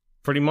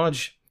 pretty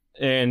much.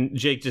 And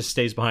Jake just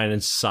stays behind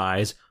and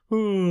sighs.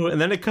 Ooh, and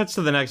then it cuts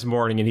to the next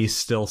morning and he's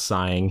still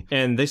sighing.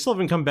 And they still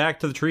haven't come back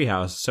to the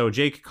treehouse, so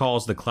Jake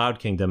calls the Cloud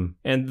Kingdom.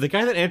 And the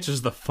guy that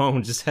answers the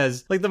phone just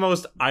has like the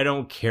most I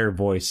don't care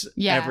voice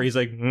ever. He's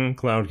like,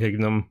 Cloud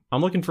Kingdom.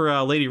 I'm looking for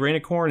Lady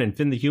Rainicorn and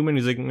Finn the Human.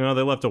 He's like, no,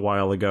 they left a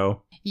while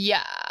ago.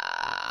 Yeah,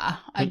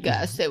 I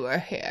guess they were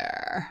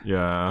here.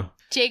 Yeah.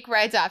 Jake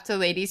rides off to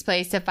Lady's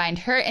place to find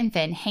her and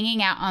Finn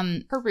hanging out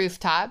on her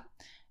rooftop,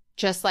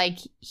 just like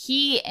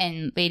he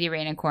and Lady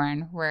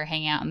Rainicorn were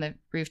hanging out on the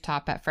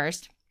rooftop at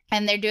first.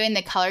 And they're doing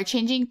the color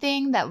changing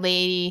thing that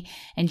Lady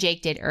and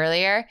Jake did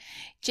earlier.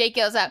 Jake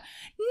yells out,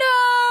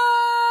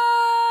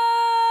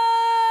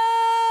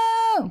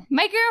 "No!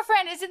 My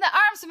girlfriend is in the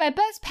arms of my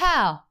best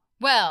pal."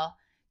 Well,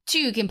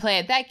 two can play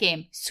at that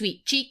game,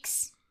 sweet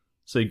cheeks.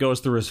 So he goes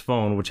through his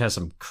phone, which has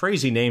some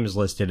crazy names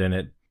listed in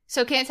it.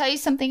 So can I tell you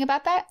something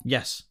about that?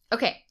 Yes.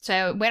 Okay, so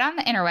I went on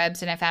the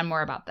interwebs and I found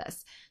more about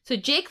this. So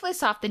Jake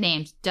lists off the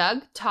names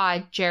Doug,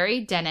 Todd, Jerry,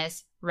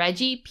 Dennis,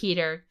 Reggie,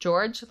 Peter,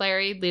 George,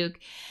 Larry, Luke,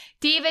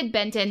 David,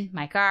 Benton,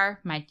 Mike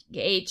R, Mike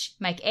H,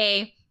 Mike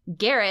A,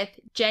 Gareth,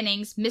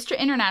 Jennings, Mr.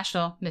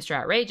 International, Mr.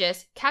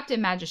 Outrageous, Captain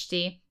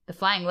Majesty, the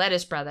Flying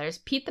Lettuce Brothers,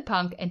 Pete the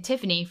Punk, and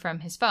Tiffany from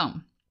his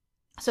phone.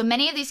 So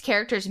many of these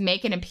characters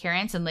make an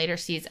appearance in later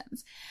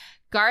seasons.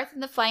 Garth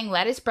and the Flying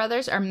Lettuce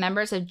Brothers are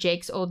members of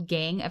Jake's old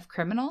gang of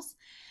criminals.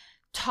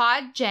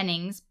 Todd,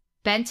 Jennings,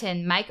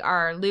 Benton, Mike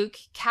R, Luke,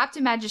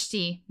 Captain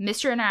Majesty,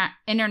 Mr.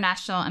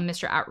 International, and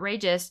Mr.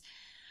 Outrageous,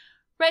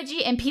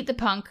 Reggie, and Pete the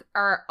Punk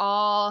are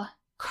all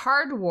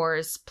Card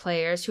Wars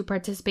players who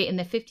participate in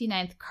the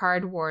 59th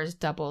Card Wars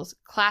Doubles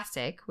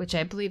Classic, which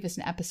I believe is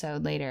an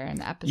episode later in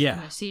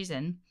the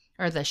season,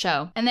 or the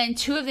show. And then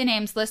two of the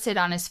names listed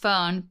on his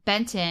phone,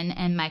 Benton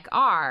and Mike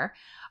R,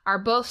 are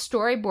both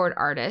storyboard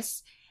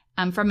artists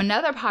from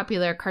another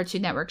popular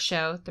Cartoon Network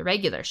show, The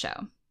Regular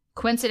Show.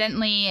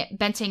 Coincidentally,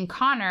 Benton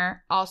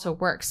Connor also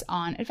works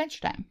on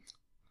Adventure Time.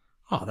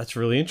 Oh, that's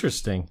really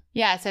interesting.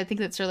 Yeah, so I think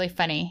that's really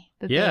funny.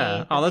 That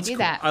Yeah. they That's do cool.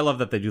 that. I love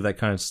that they do that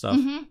kind of stuff.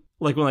 Mm-hmm.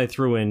 Like when they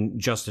threw in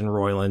Justin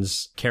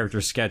Roiland's character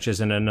sketches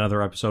in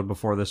another episode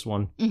before this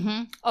one.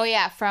 Mm-hmm. Oh,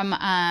 yeah, from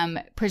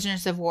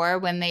Prisoners of War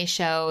when they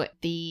show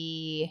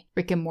the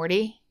Rick and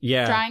Morty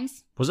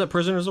drawings. Was that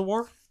Prisoners of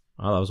War?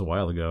 Oh, that was a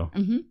while ago.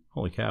 Mm-hmm.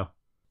 Holy cow.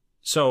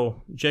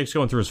 So Jake's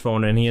going through his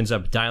phone and he ends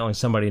up dialing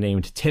somebody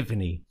named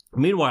Tiffany.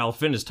 Meanwhile,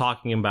 Finn is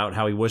talking about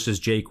how he wishes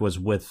Jake was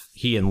with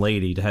he and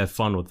Lady to have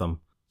fun with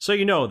them. So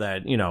you know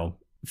that,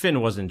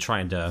 Finn wasn't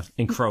trying to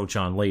encroach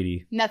on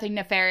Lady. Nothing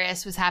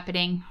nefarious was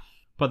happening.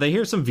 But they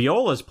hear some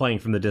violas playing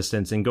from the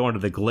distance and go into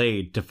the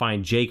glade to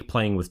find Jake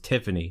playing with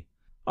Tiffany.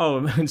 Oh,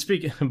 and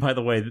speaking, by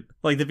the way,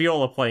 like the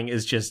viola playing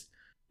is just,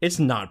 it's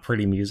not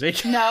pretty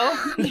music. No.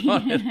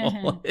 Not at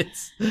all.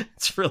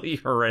 It's really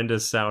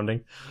horrendous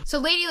sounding. So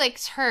Lady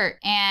looks hurt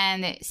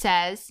and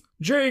says,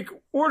 Jake,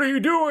 what are you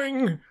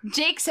doing?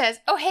 Jake says,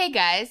 "Oh, hey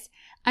guys,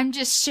 I'm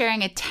just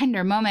sharing a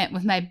tender moment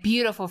with my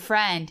beautiful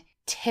friend,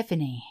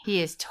 Tiffany."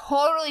 He is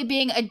totally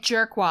being a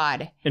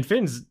jerkwad. And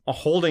Finn's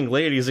holding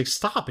Lady. He's like,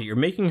 stop it, you're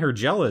making her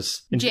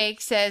jealous. And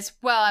Jake says,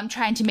 "Well, I'm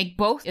trying to make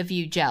both of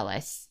you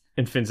jealous."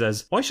 And Finn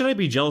says, why should I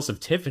be jealous of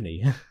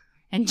Tiffany?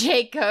 And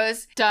Jake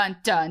goes, "Dun,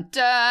 dun,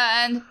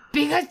 dun,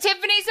 because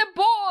Tiffany's a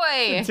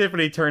boy." And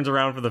Tiffany turns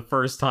around for the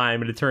first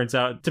time, and it turns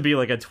out to be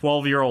like a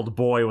 12-year-old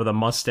boy with a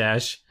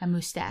mustache. A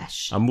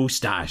mustache. A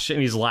mustache. And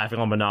he's laughing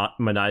all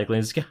maniacally.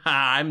 And he's like,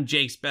 I'm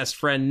Jake's best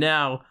friend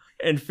now.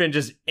 And Finn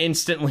just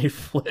instantly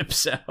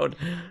flips out.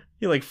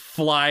 He like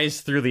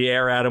flies through the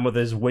air at him with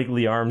his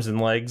wiggly arms and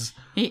legs.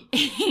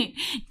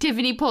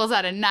 Tiffany pulls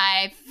out a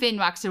knife. Finn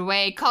walks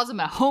away, calls him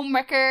a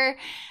homewrecker.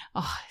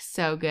 Oh,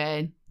 so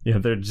good. Yeah,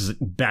 they're just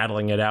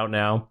battling it out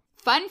now.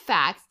 Fun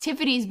fact,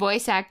 Tiffany's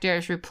voice actor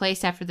is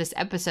replaced after this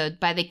episode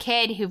by the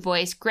kid who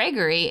voiced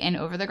Gregory in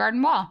Over the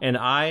Garden Wall. And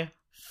I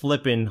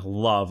flippin'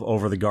 love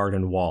Over the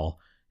Garden Wall.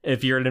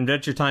 If you're an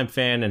Adventure Time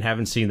fan and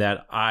haven't seen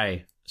that,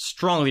 I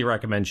strongly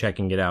recommend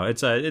checking it out.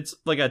 It's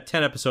like a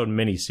 10-episode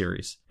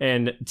miniseries.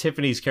 And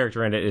Tiffany's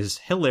character in it is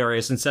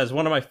hilarious and says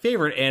one of my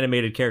favorite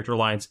animated character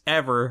lines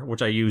ever,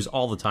 which I use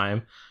all the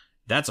time.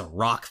 That's a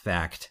rock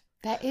fact.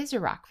 That is a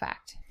rock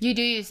fact. You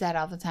do use that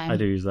all the time. I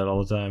do use that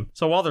all the time.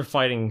 So while they're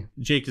fighting,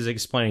 Jake is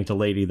explaining to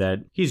Lady that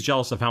he's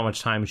jealous of how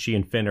much time she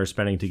and Finn are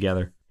spending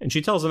together. And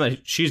she tells him that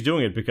she's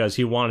doing it because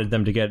he wanted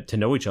them to get to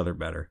know each other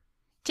better.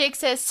 Jake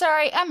says,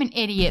 sorry, I'm an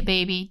idiot,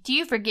 baby. Do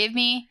you forgive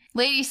me?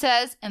 Lady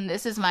says, and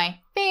this is my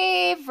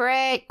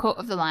favorite quote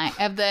of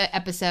the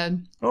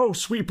episode. Oh,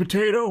 sweet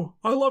potato.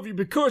 I love you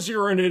because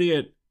you're an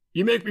idiot.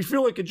 You make me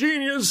feel like a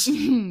genius.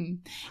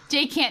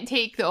 Jake can't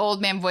take the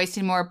old man voice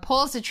anymore,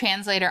 pulls the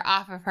translator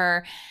off of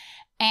her,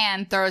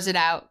 and throws it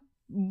out.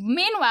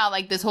 Meanwhile,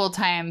 like this whole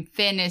time,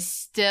 Finn is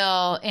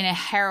still in a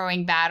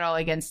harrowing battle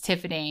against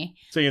Tiffany.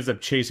 So he ends up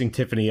chasing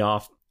Tiffany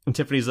off. And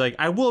Tiffany's like,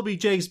 I will be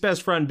Jake's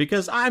best friend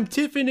because I'm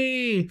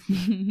Tiffany.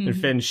 And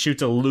Finn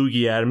shoots a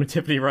loogie at him and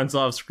Tiffany runs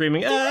off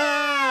screaming,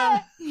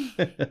 ah!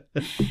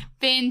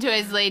 Finn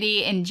joins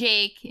Lady and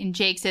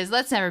Jake says,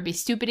 let's never be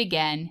stupid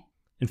again.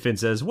 And Finn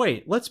says,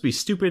 wait, let's be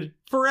stupid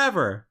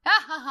forever.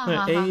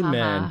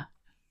 Amen.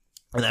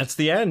 And that's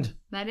the end.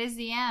 That is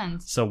the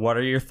end. So what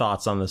are your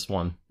thoughts on this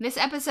one? This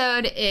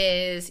episode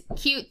is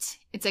cute.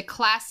 It's a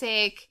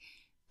classic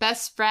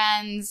best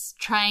friends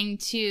trying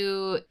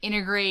to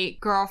integrate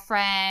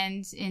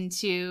girlfriends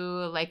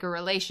into like a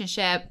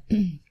relationship.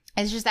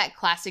 It's just that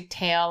classic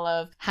tale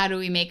of how do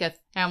we make I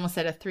almost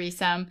said a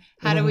threesome.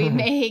 How do we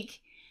make,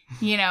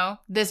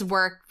 this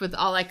work with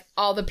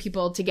all the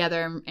people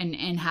together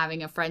and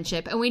having a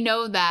friendship. And we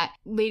know that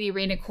Lady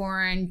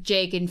Rainicorn,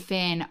 Jake, and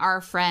Finn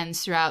are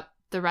friends throughout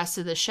the rest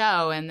of the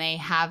show, and they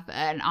have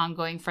an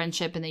ongoing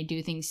friendship and they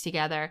do things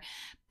together.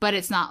 But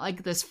it's not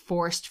like this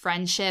forced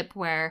friendship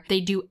where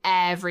they do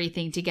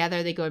everything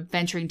together. They go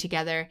adventuring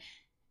together.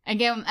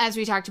 Again, as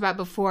we talked about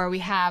before, we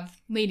have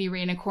Lady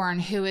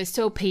Rainicorn, who is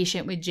so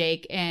patient with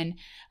Jake and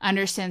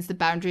understands the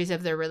boundaries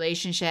of their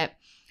relationship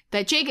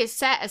that Jake is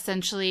set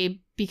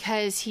essentially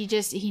because he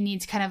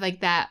needs kind of like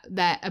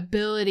that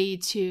ability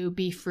to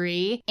be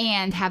free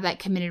and have that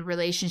committed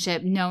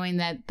relationship, knowing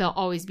that they'll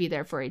always be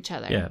there for each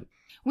other. Yeah.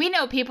 We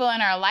know people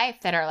in our life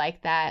that are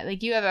like that.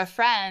 Like you have a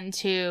friend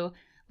who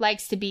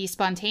likes to be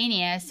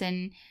spontaneous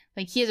and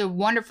like he has a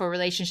wonderful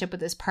relationship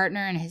with his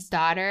partner and his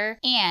daughter.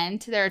 And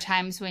there are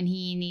times when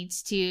he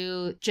needs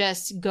to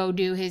just go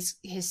do his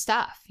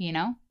stuff,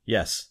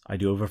 Yes, I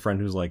do have a friend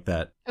who's like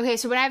that. Okay,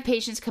 so when I have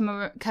patients come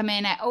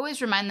in, I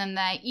always remind them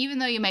that even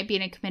though you might be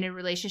in a committed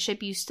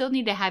relationship, you still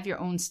need to have your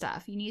own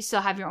stuff. You need to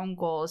still have your own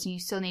goals. And you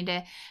still need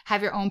to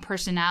have your own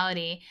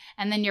personality.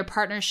 And then your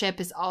partnership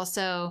is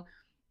also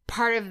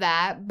part of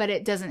that, but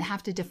it doesn't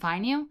have to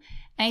define you.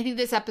 And I think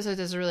this episode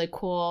does a really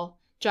cool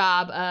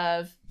job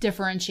of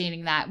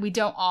differentiating that. We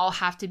don't all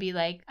have to be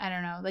like, I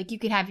don't know, like you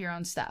can have your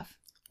own stuff.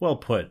 Well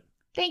put.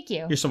 Thank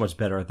you. You're so much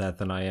better at that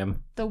than I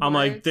am. I'm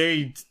like,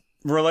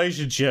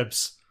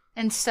 relationships.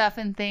 And stuff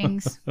and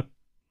things. Yeah,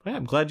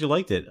 I'm glad you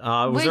liked it.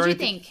 What did you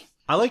think?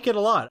 I like it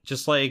a lot.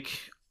 Just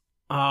like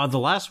the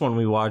last one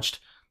we watched.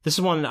 This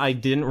is one I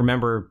didn't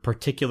remember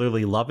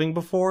particularly loving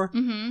before,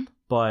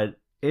 but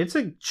it's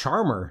a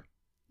charmer.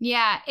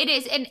 Yeah, it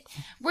is. And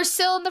we're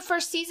still in the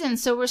first season,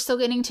 so we're still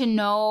getting to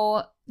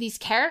know these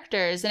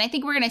characters. And I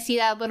think we're going to see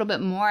that a little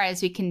bit more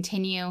as we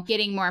continue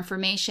getting more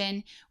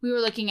information. We were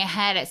looking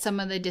ahead at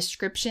some of the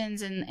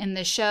descriptions in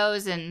the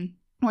shows, and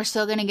we're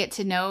still going to get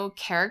to know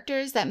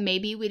characters that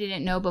maybe we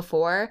didn't know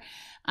before.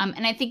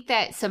 And I think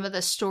that some of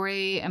the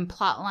story and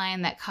plot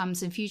line that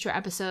comes in future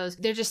episodes,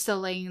 they're just still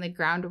laying the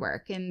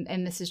groundwork.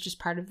 And this is just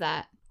part of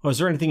that. Was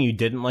there anything you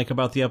didn't like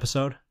about the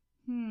episode?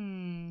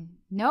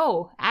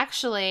 No,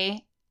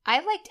 actually, I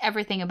liked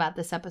everything about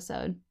this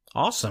episode.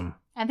 Awesome.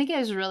 I think it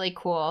was really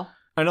cool.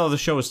 I know the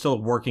show is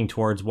still working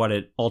towards what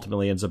it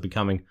ultimately ends up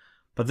becoming,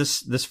 but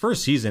this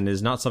first season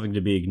is not something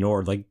to be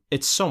ignored. Like,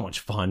 it's so much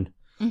fun.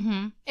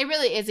 It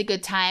really is a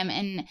good time.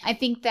 And I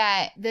think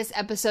that this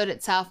episode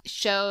itself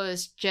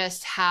shows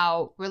just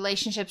how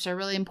relationships are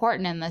really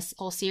important in this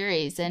whole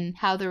series, and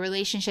how the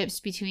relationships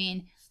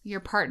between your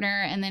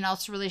partner and then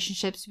also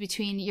relationships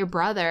between your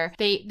brother,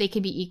 they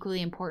can be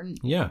equally important.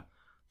 Yeah.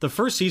 The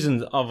first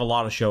season of a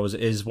lot of shows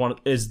is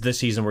the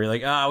season where you're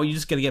like, well, you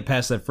just got to get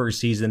past that first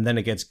season, then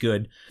it gets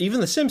good.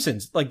 Even The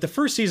Simpsons, like the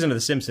first season of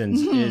The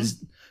Simpsons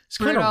is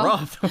kind of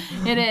rough.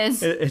 It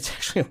is. It's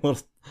actually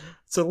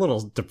a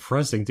little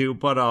depressing too,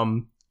 but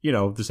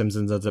The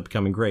Simpsons ends up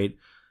becoming great.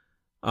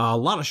 A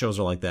lot of shows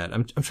are like that.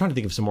 I'm trying to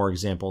think of some more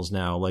examples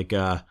now, like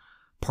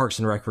Parks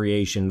and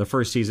Recreation. The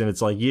first season,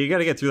 it's like you got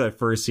to get through that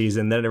first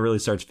season, then it really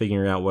starts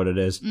figuring out what it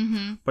is.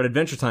 But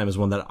Adventure Time is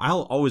one that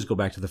I'll always go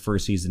back to the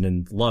first season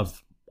and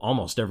love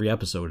almost every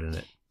episode in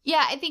it.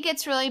 Yeah, I think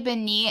it's really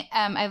been neat.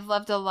 I've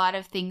loved a lot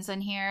of things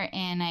on here,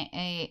 and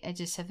I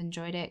just have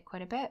enjoyed it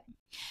quite a bit.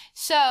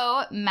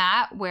 So,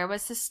 Matt, where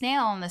was the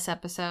snail in this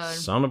episode?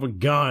 Son of a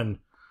gun.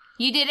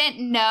 You didn't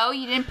know?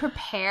 You didn't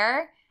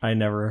prepare? I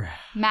never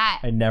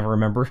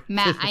remember.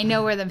 Matt, I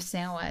know where the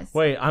snail was.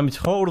 Wait, I'm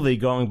totally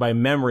going by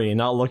memory and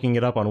not looking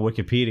it up on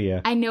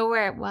Wikipedia. I know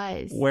where it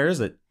was. Where is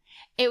it?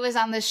 It was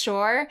on the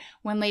shore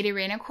when Lady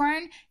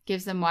Rainicorn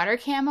gives them water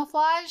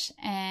camouflage,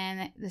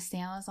 and the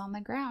snail is on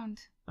the ground.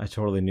 I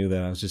totally knew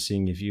that. I was just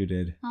seeing if you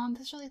did. Oh,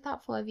 that's really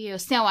thoughtful of you.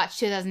 Snail Watch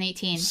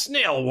 2018.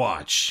 Snail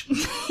Watch.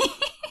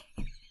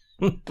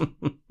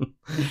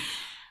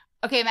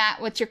 Okay, Matt,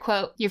 what's your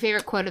quote? Your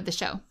favorite quote of the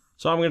show?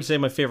 So I'm going to say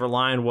my favorite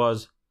line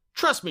was,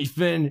 "Trust me,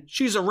 Finn,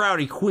 she's a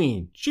rowdy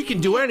queen. She can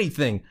do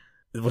anything."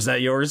 Was that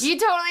yours? You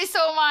totally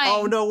stole mine.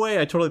 Oh, no way.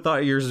 I totally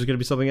thought yours was going to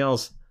be something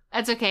else.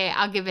 That's okay.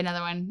 I'll give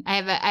another one. I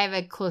have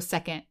a close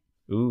second.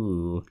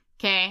 Ooh.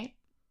 Okay.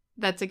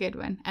 That's a good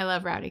one. I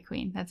love Rowdy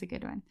Queen. That's a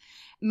good one.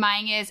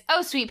 Mine is,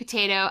 "Oh, sweet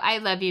potato, I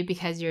love you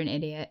because you're an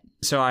idiot."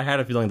 So I had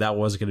a feeling that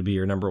was going to be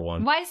your number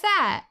one. Why is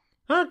that?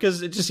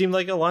 Because it just seemed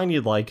like a line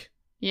you'd like.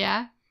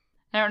 Yeah?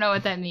 I don't know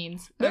what that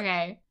means.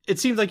 Okay. It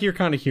seems like your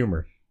kind of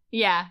humor.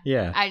 Yeah.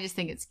 Yeah. I just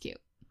think it's cute.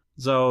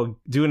 So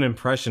do an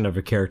impression of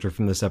a character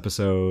from this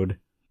episode.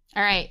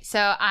 All right. So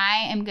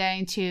I am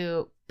going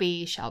to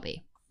be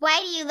Shelby. Why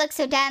do you look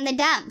so down in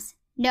the dumps?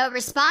 No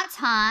response,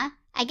 huh?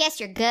 I guess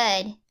you're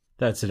good.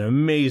 That's an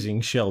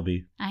amazing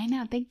Shelby. I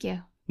know. Thank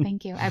you.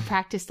 Thank you. I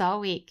practiced all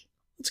week.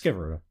 Let's give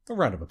her a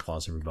round of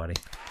applause, everybody.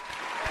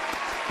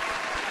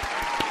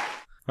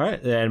 All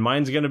right, and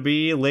mine's going to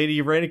be Lady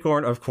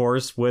Rainicorn, of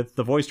course, with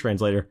the voice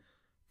translator.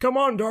 Come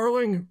on,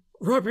 darling.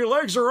 Wrap your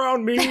legs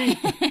around me.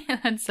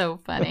 That's so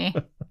funny.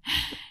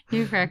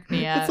 You crack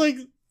me up. It's like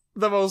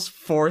the most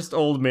forced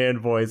old man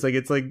voice. Like,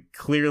 it's like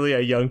clearly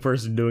a young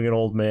person doing an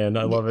old man.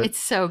 I love it.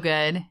 It's so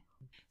good.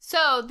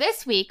 So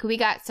this week, we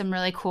got some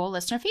really cool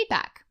listener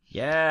feedback.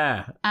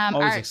 Yeah.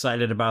 Always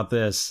excited about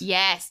this.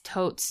 Yes,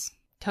 totes.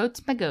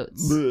 Totes my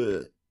goats.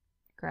 Blech.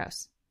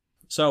 Gross.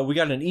 So we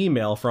got an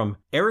email from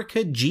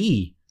Erica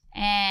G.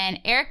 And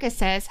Erica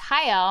says,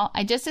 "Hi, all.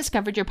 I just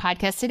discovered your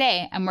podcast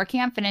today. I'm working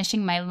on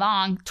finishing my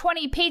long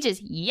 20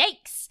 pages,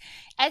 yikes,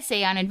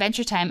 essay on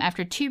Adventure Time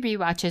after 2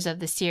 rewatches of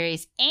the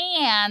series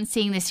and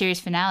seeing the series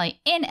finale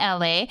in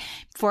LA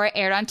before it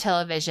aired on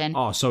television.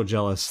 Oh, so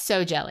jealous.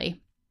 So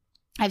jelly.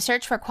 I've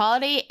searched for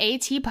quality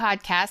AT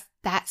podcasts,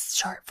 that's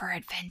short for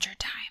Adventure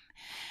Time,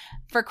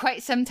 for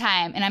quite some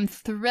time, and I'm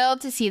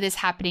thrilled to see this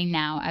happening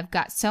now. I've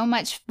got so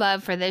much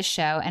love for this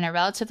show and a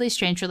relatively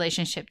strange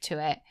relationship to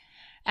it.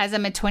 As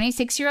I'm a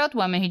 26-year-old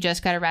woman who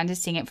just got around to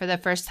seeing it for the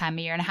first time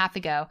a year and a half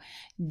ago,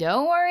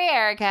 don't worry,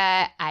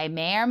 Erica, I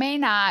may or may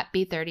not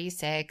be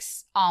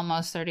 36,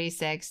 almost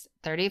 36,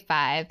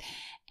 35,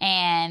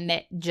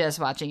 and just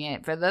watching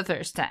it for the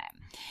first time.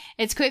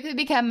 It's quickly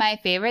become my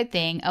favorite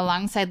thing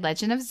alongside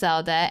Legend of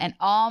Zelda and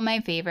all my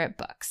favorite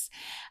books.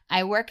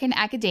 I work in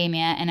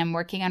academia and I'm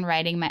working on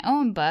writing my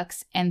own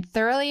books and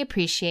thoroughly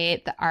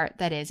appreciate the art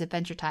that is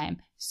Adventure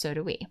Time. So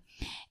do we.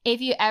 If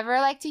you ever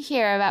like to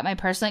hear about my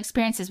personal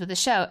experiences with the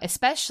show,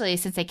 especially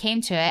since I came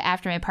to it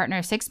after my partner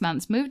of 6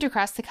 months moved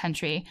across the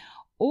country,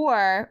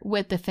 or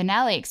with the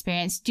finale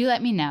experience, do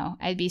let me know.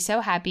 I'd be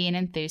so happy and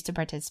enthused to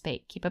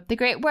participate. Keep up the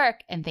great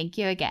work, and thank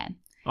you again."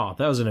 Oh,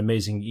 that was an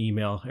amazing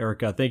email,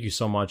 Erica. Thank you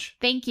so much.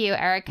 Thank you,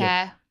 Erica.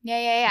 Yep.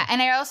 Yeah.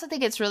 And I also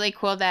think it's really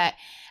cool that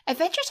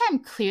Adventure Time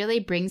clearly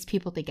brings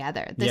people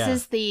together. This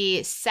is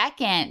the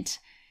second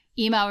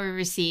email we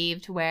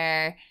received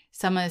where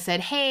someone said,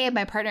 "Hey,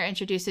 my partner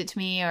introduced it to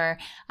me," or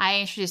 "I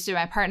introduced it to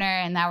my partner,"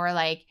 and now we're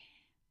like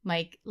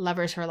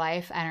lovers for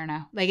life. I don't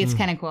know. Like, it's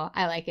kind of cool.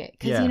 I like it.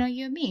 Because,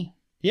 you and me.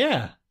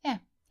 Yeah. Yeah.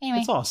 Anyway.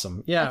 It's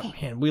awesome. Yeah,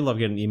 Okay. Man, we love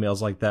getting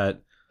emails like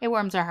that. It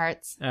warms our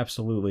hearts.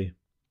 Absolutely.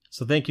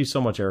 So thank you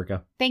so much,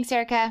 Erica. Thanks,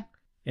 Erica.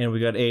 And we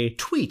got a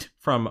tweet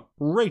from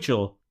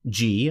Rachel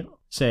G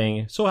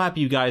saying, "So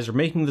happy you guys are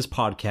making this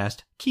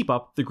podcast. Keep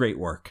up the great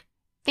work."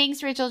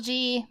 Thanks, Rachel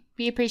G.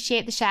 We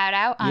appreciate the shout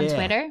out on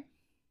Twitter.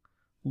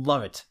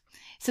 Love it.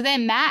 So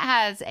then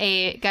Matt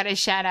got a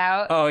shout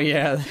out. Oh,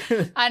 yeah.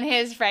 on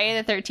his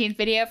Friday the 13th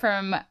video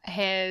from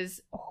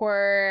his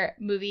horror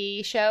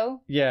movie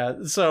show.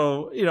 Yeah.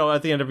 So,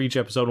 at the end of each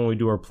episode when we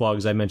do our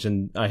plugs, I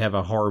mentioned I have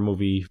a horror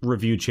movie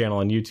review channel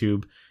on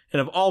YouTube. And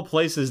of all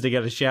places to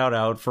get a shout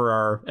out for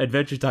our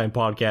Adventure Time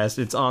podcast,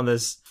 it's on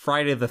this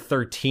Friday the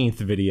 13th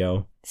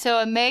video. So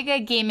Omega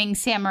Gaming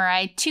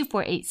Samurai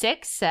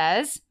 2486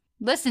 says,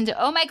 "Listen to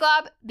Oh My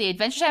Glob, the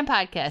Adventure Time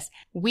podcast.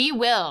 We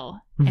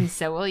will, and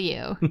so will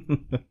you."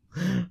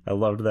 I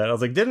loved that. I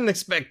was like, didn't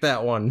expect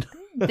that one.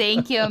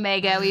 Thank you,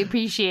 Omega. We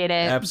appreciate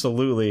it.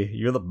 Absolutely.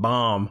 You're the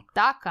bomb.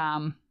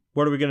 .com.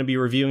 What are we going to be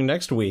reviewing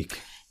next week?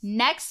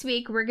 Next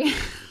week, we're going to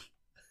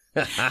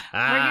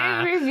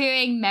be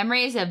reviewing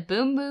Memories of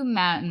Boom Boom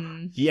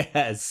Mountain.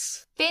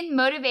 Yes. Finn,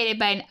 motivated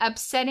by an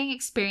upsetting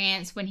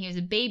experience when he was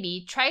a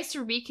baby, tries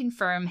to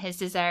reconfirm his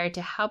desire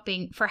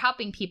for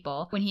helping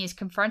people when he is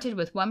confronted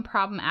with one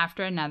problem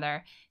after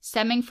another,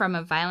 stemming from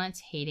a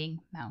violence-hating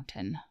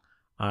mountain.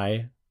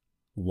 I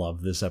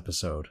love this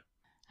episode.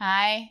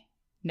 I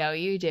know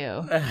you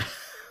do.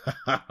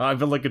 I've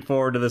been looking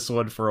forward to this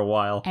one for a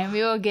while. And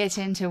we will get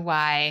into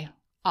why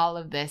all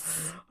of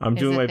this I'm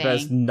doing my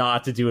best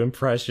not to do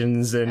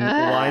impressions and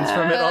lines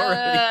from it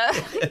already.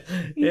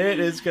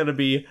 It is going to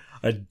be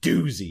a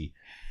doozy.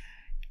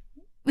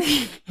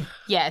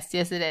 Yes,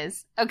 it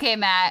is. Okay,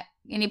 Matt,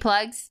 any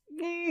plugs?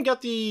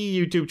 Got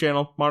the YouTube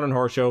channel, Modern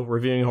Horror Show,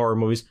 reviewing horror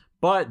movies.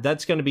 But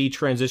that's going to be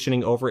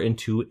transitioning over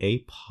into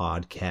a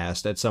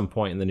podcast at some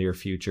point in the near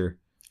future.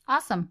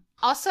 Awesome.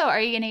 Also,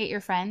 are you going to get your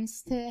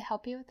friends to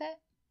help you with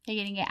it? Are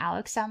you going to get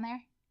Alex down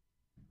there?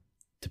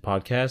 To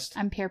podcast?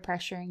 I'm peer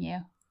pressuring you.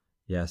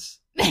 Yes.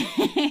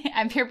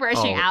 I'm peer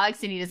pressuring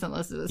Alex, and he doesn't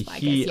listen to this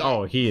podcast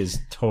yet. He is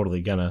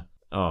totally gonna.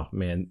 Oh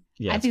man,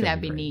 yeah. I think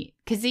that'd be neat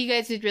because you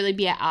guys would really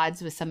be at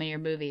odds with some of your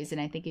movies,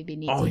 and I think it'd be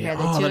neat to hear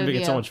the two that'd of make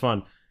you. it so much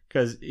fun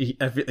because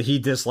he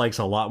dislikes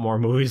a lot more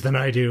movies than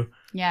I do.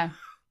 Yeah,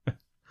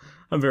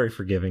 I'm very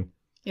forgiving.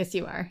 yes,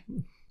 you are.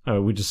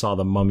 We just saw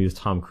The Mummy with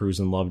Tom Cruise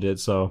and loved it,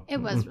 so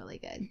It was really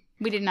good.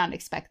 We did not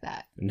expect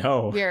that.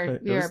 no, We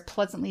were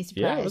pleasantly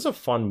surprised. Yeah, it was a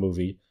fun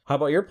movie. How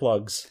about your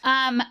plugs?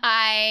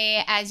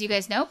 I, as you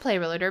guys know, play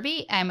roller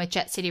derby. I'm with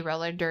Jet City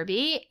Roller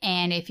Derby,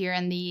 and if you're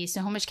in the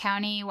Snohomish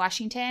County,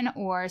 Washington,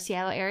 or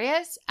Seattle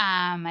areas,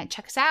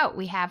 check us out.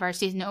 We have our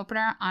season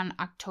opener on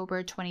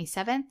October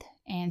 27th,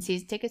 and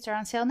season tickets are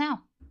on sale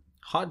now.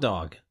 Hot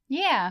dog.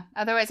 Yeah.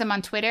 Otherwise, I'm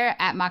on Twitter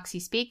at Moxie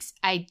Speaks.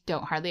 I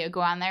don't hardly go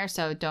on there,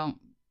 so don't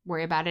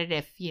worry about it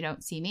if you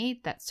don't see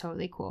me. That's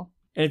totally cool.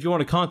 And if you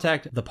want to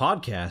contact the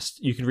podcast,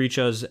 you can reach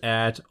us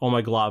at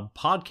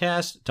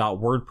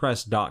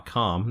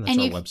ohmyglobpodcast.wordpress.com. That's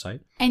our website.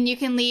 And you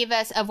can leave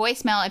us a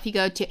voicemail if you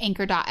go to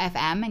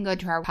anchor.fm and go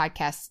to our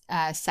podcast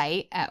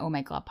site at Oh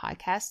My Glob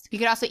Podcast. You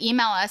can also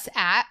email us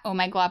at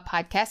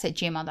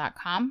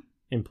ohmyglobpodcast@gmail.com.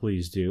 And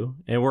please do.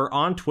 And we're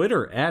on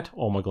Twitter at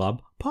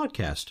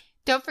ohmyglobpodcast.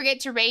 Don't forget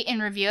to rate and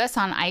review us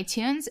on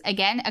iTunes.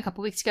 Again, a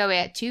couple weeks ago, we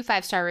had 2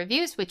 5-star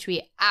reviews, which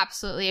we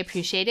absolutely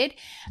appreciated.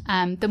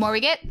 The more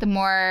we get, the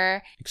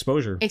more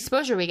exposure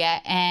we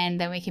get. And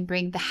then we can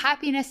bring the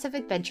happiness of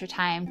Adventure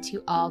Time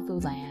to all the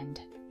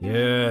land.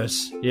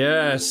 Yes.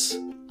 Yes.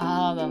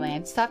 All the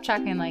land. Stop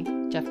talking like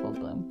Jeff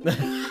Goldblum.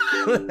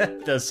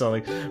 That does sound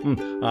like,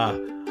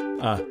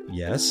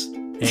 yes.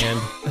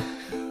 And...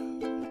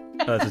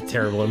 That's a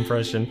terrible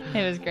impression.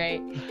 It was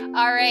great.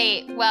 All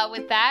right. Well,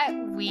 with that,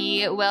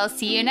 we will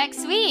see you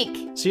next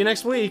week. See you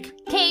next week.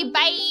 Okay,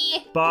 bye.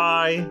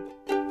 Bye.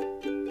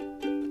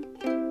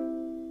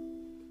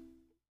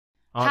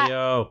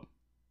 Audio.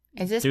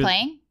 Is this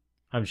playing?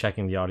 I'm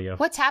checking the audio.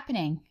 What's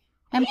happening?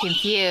 I'm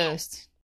confused.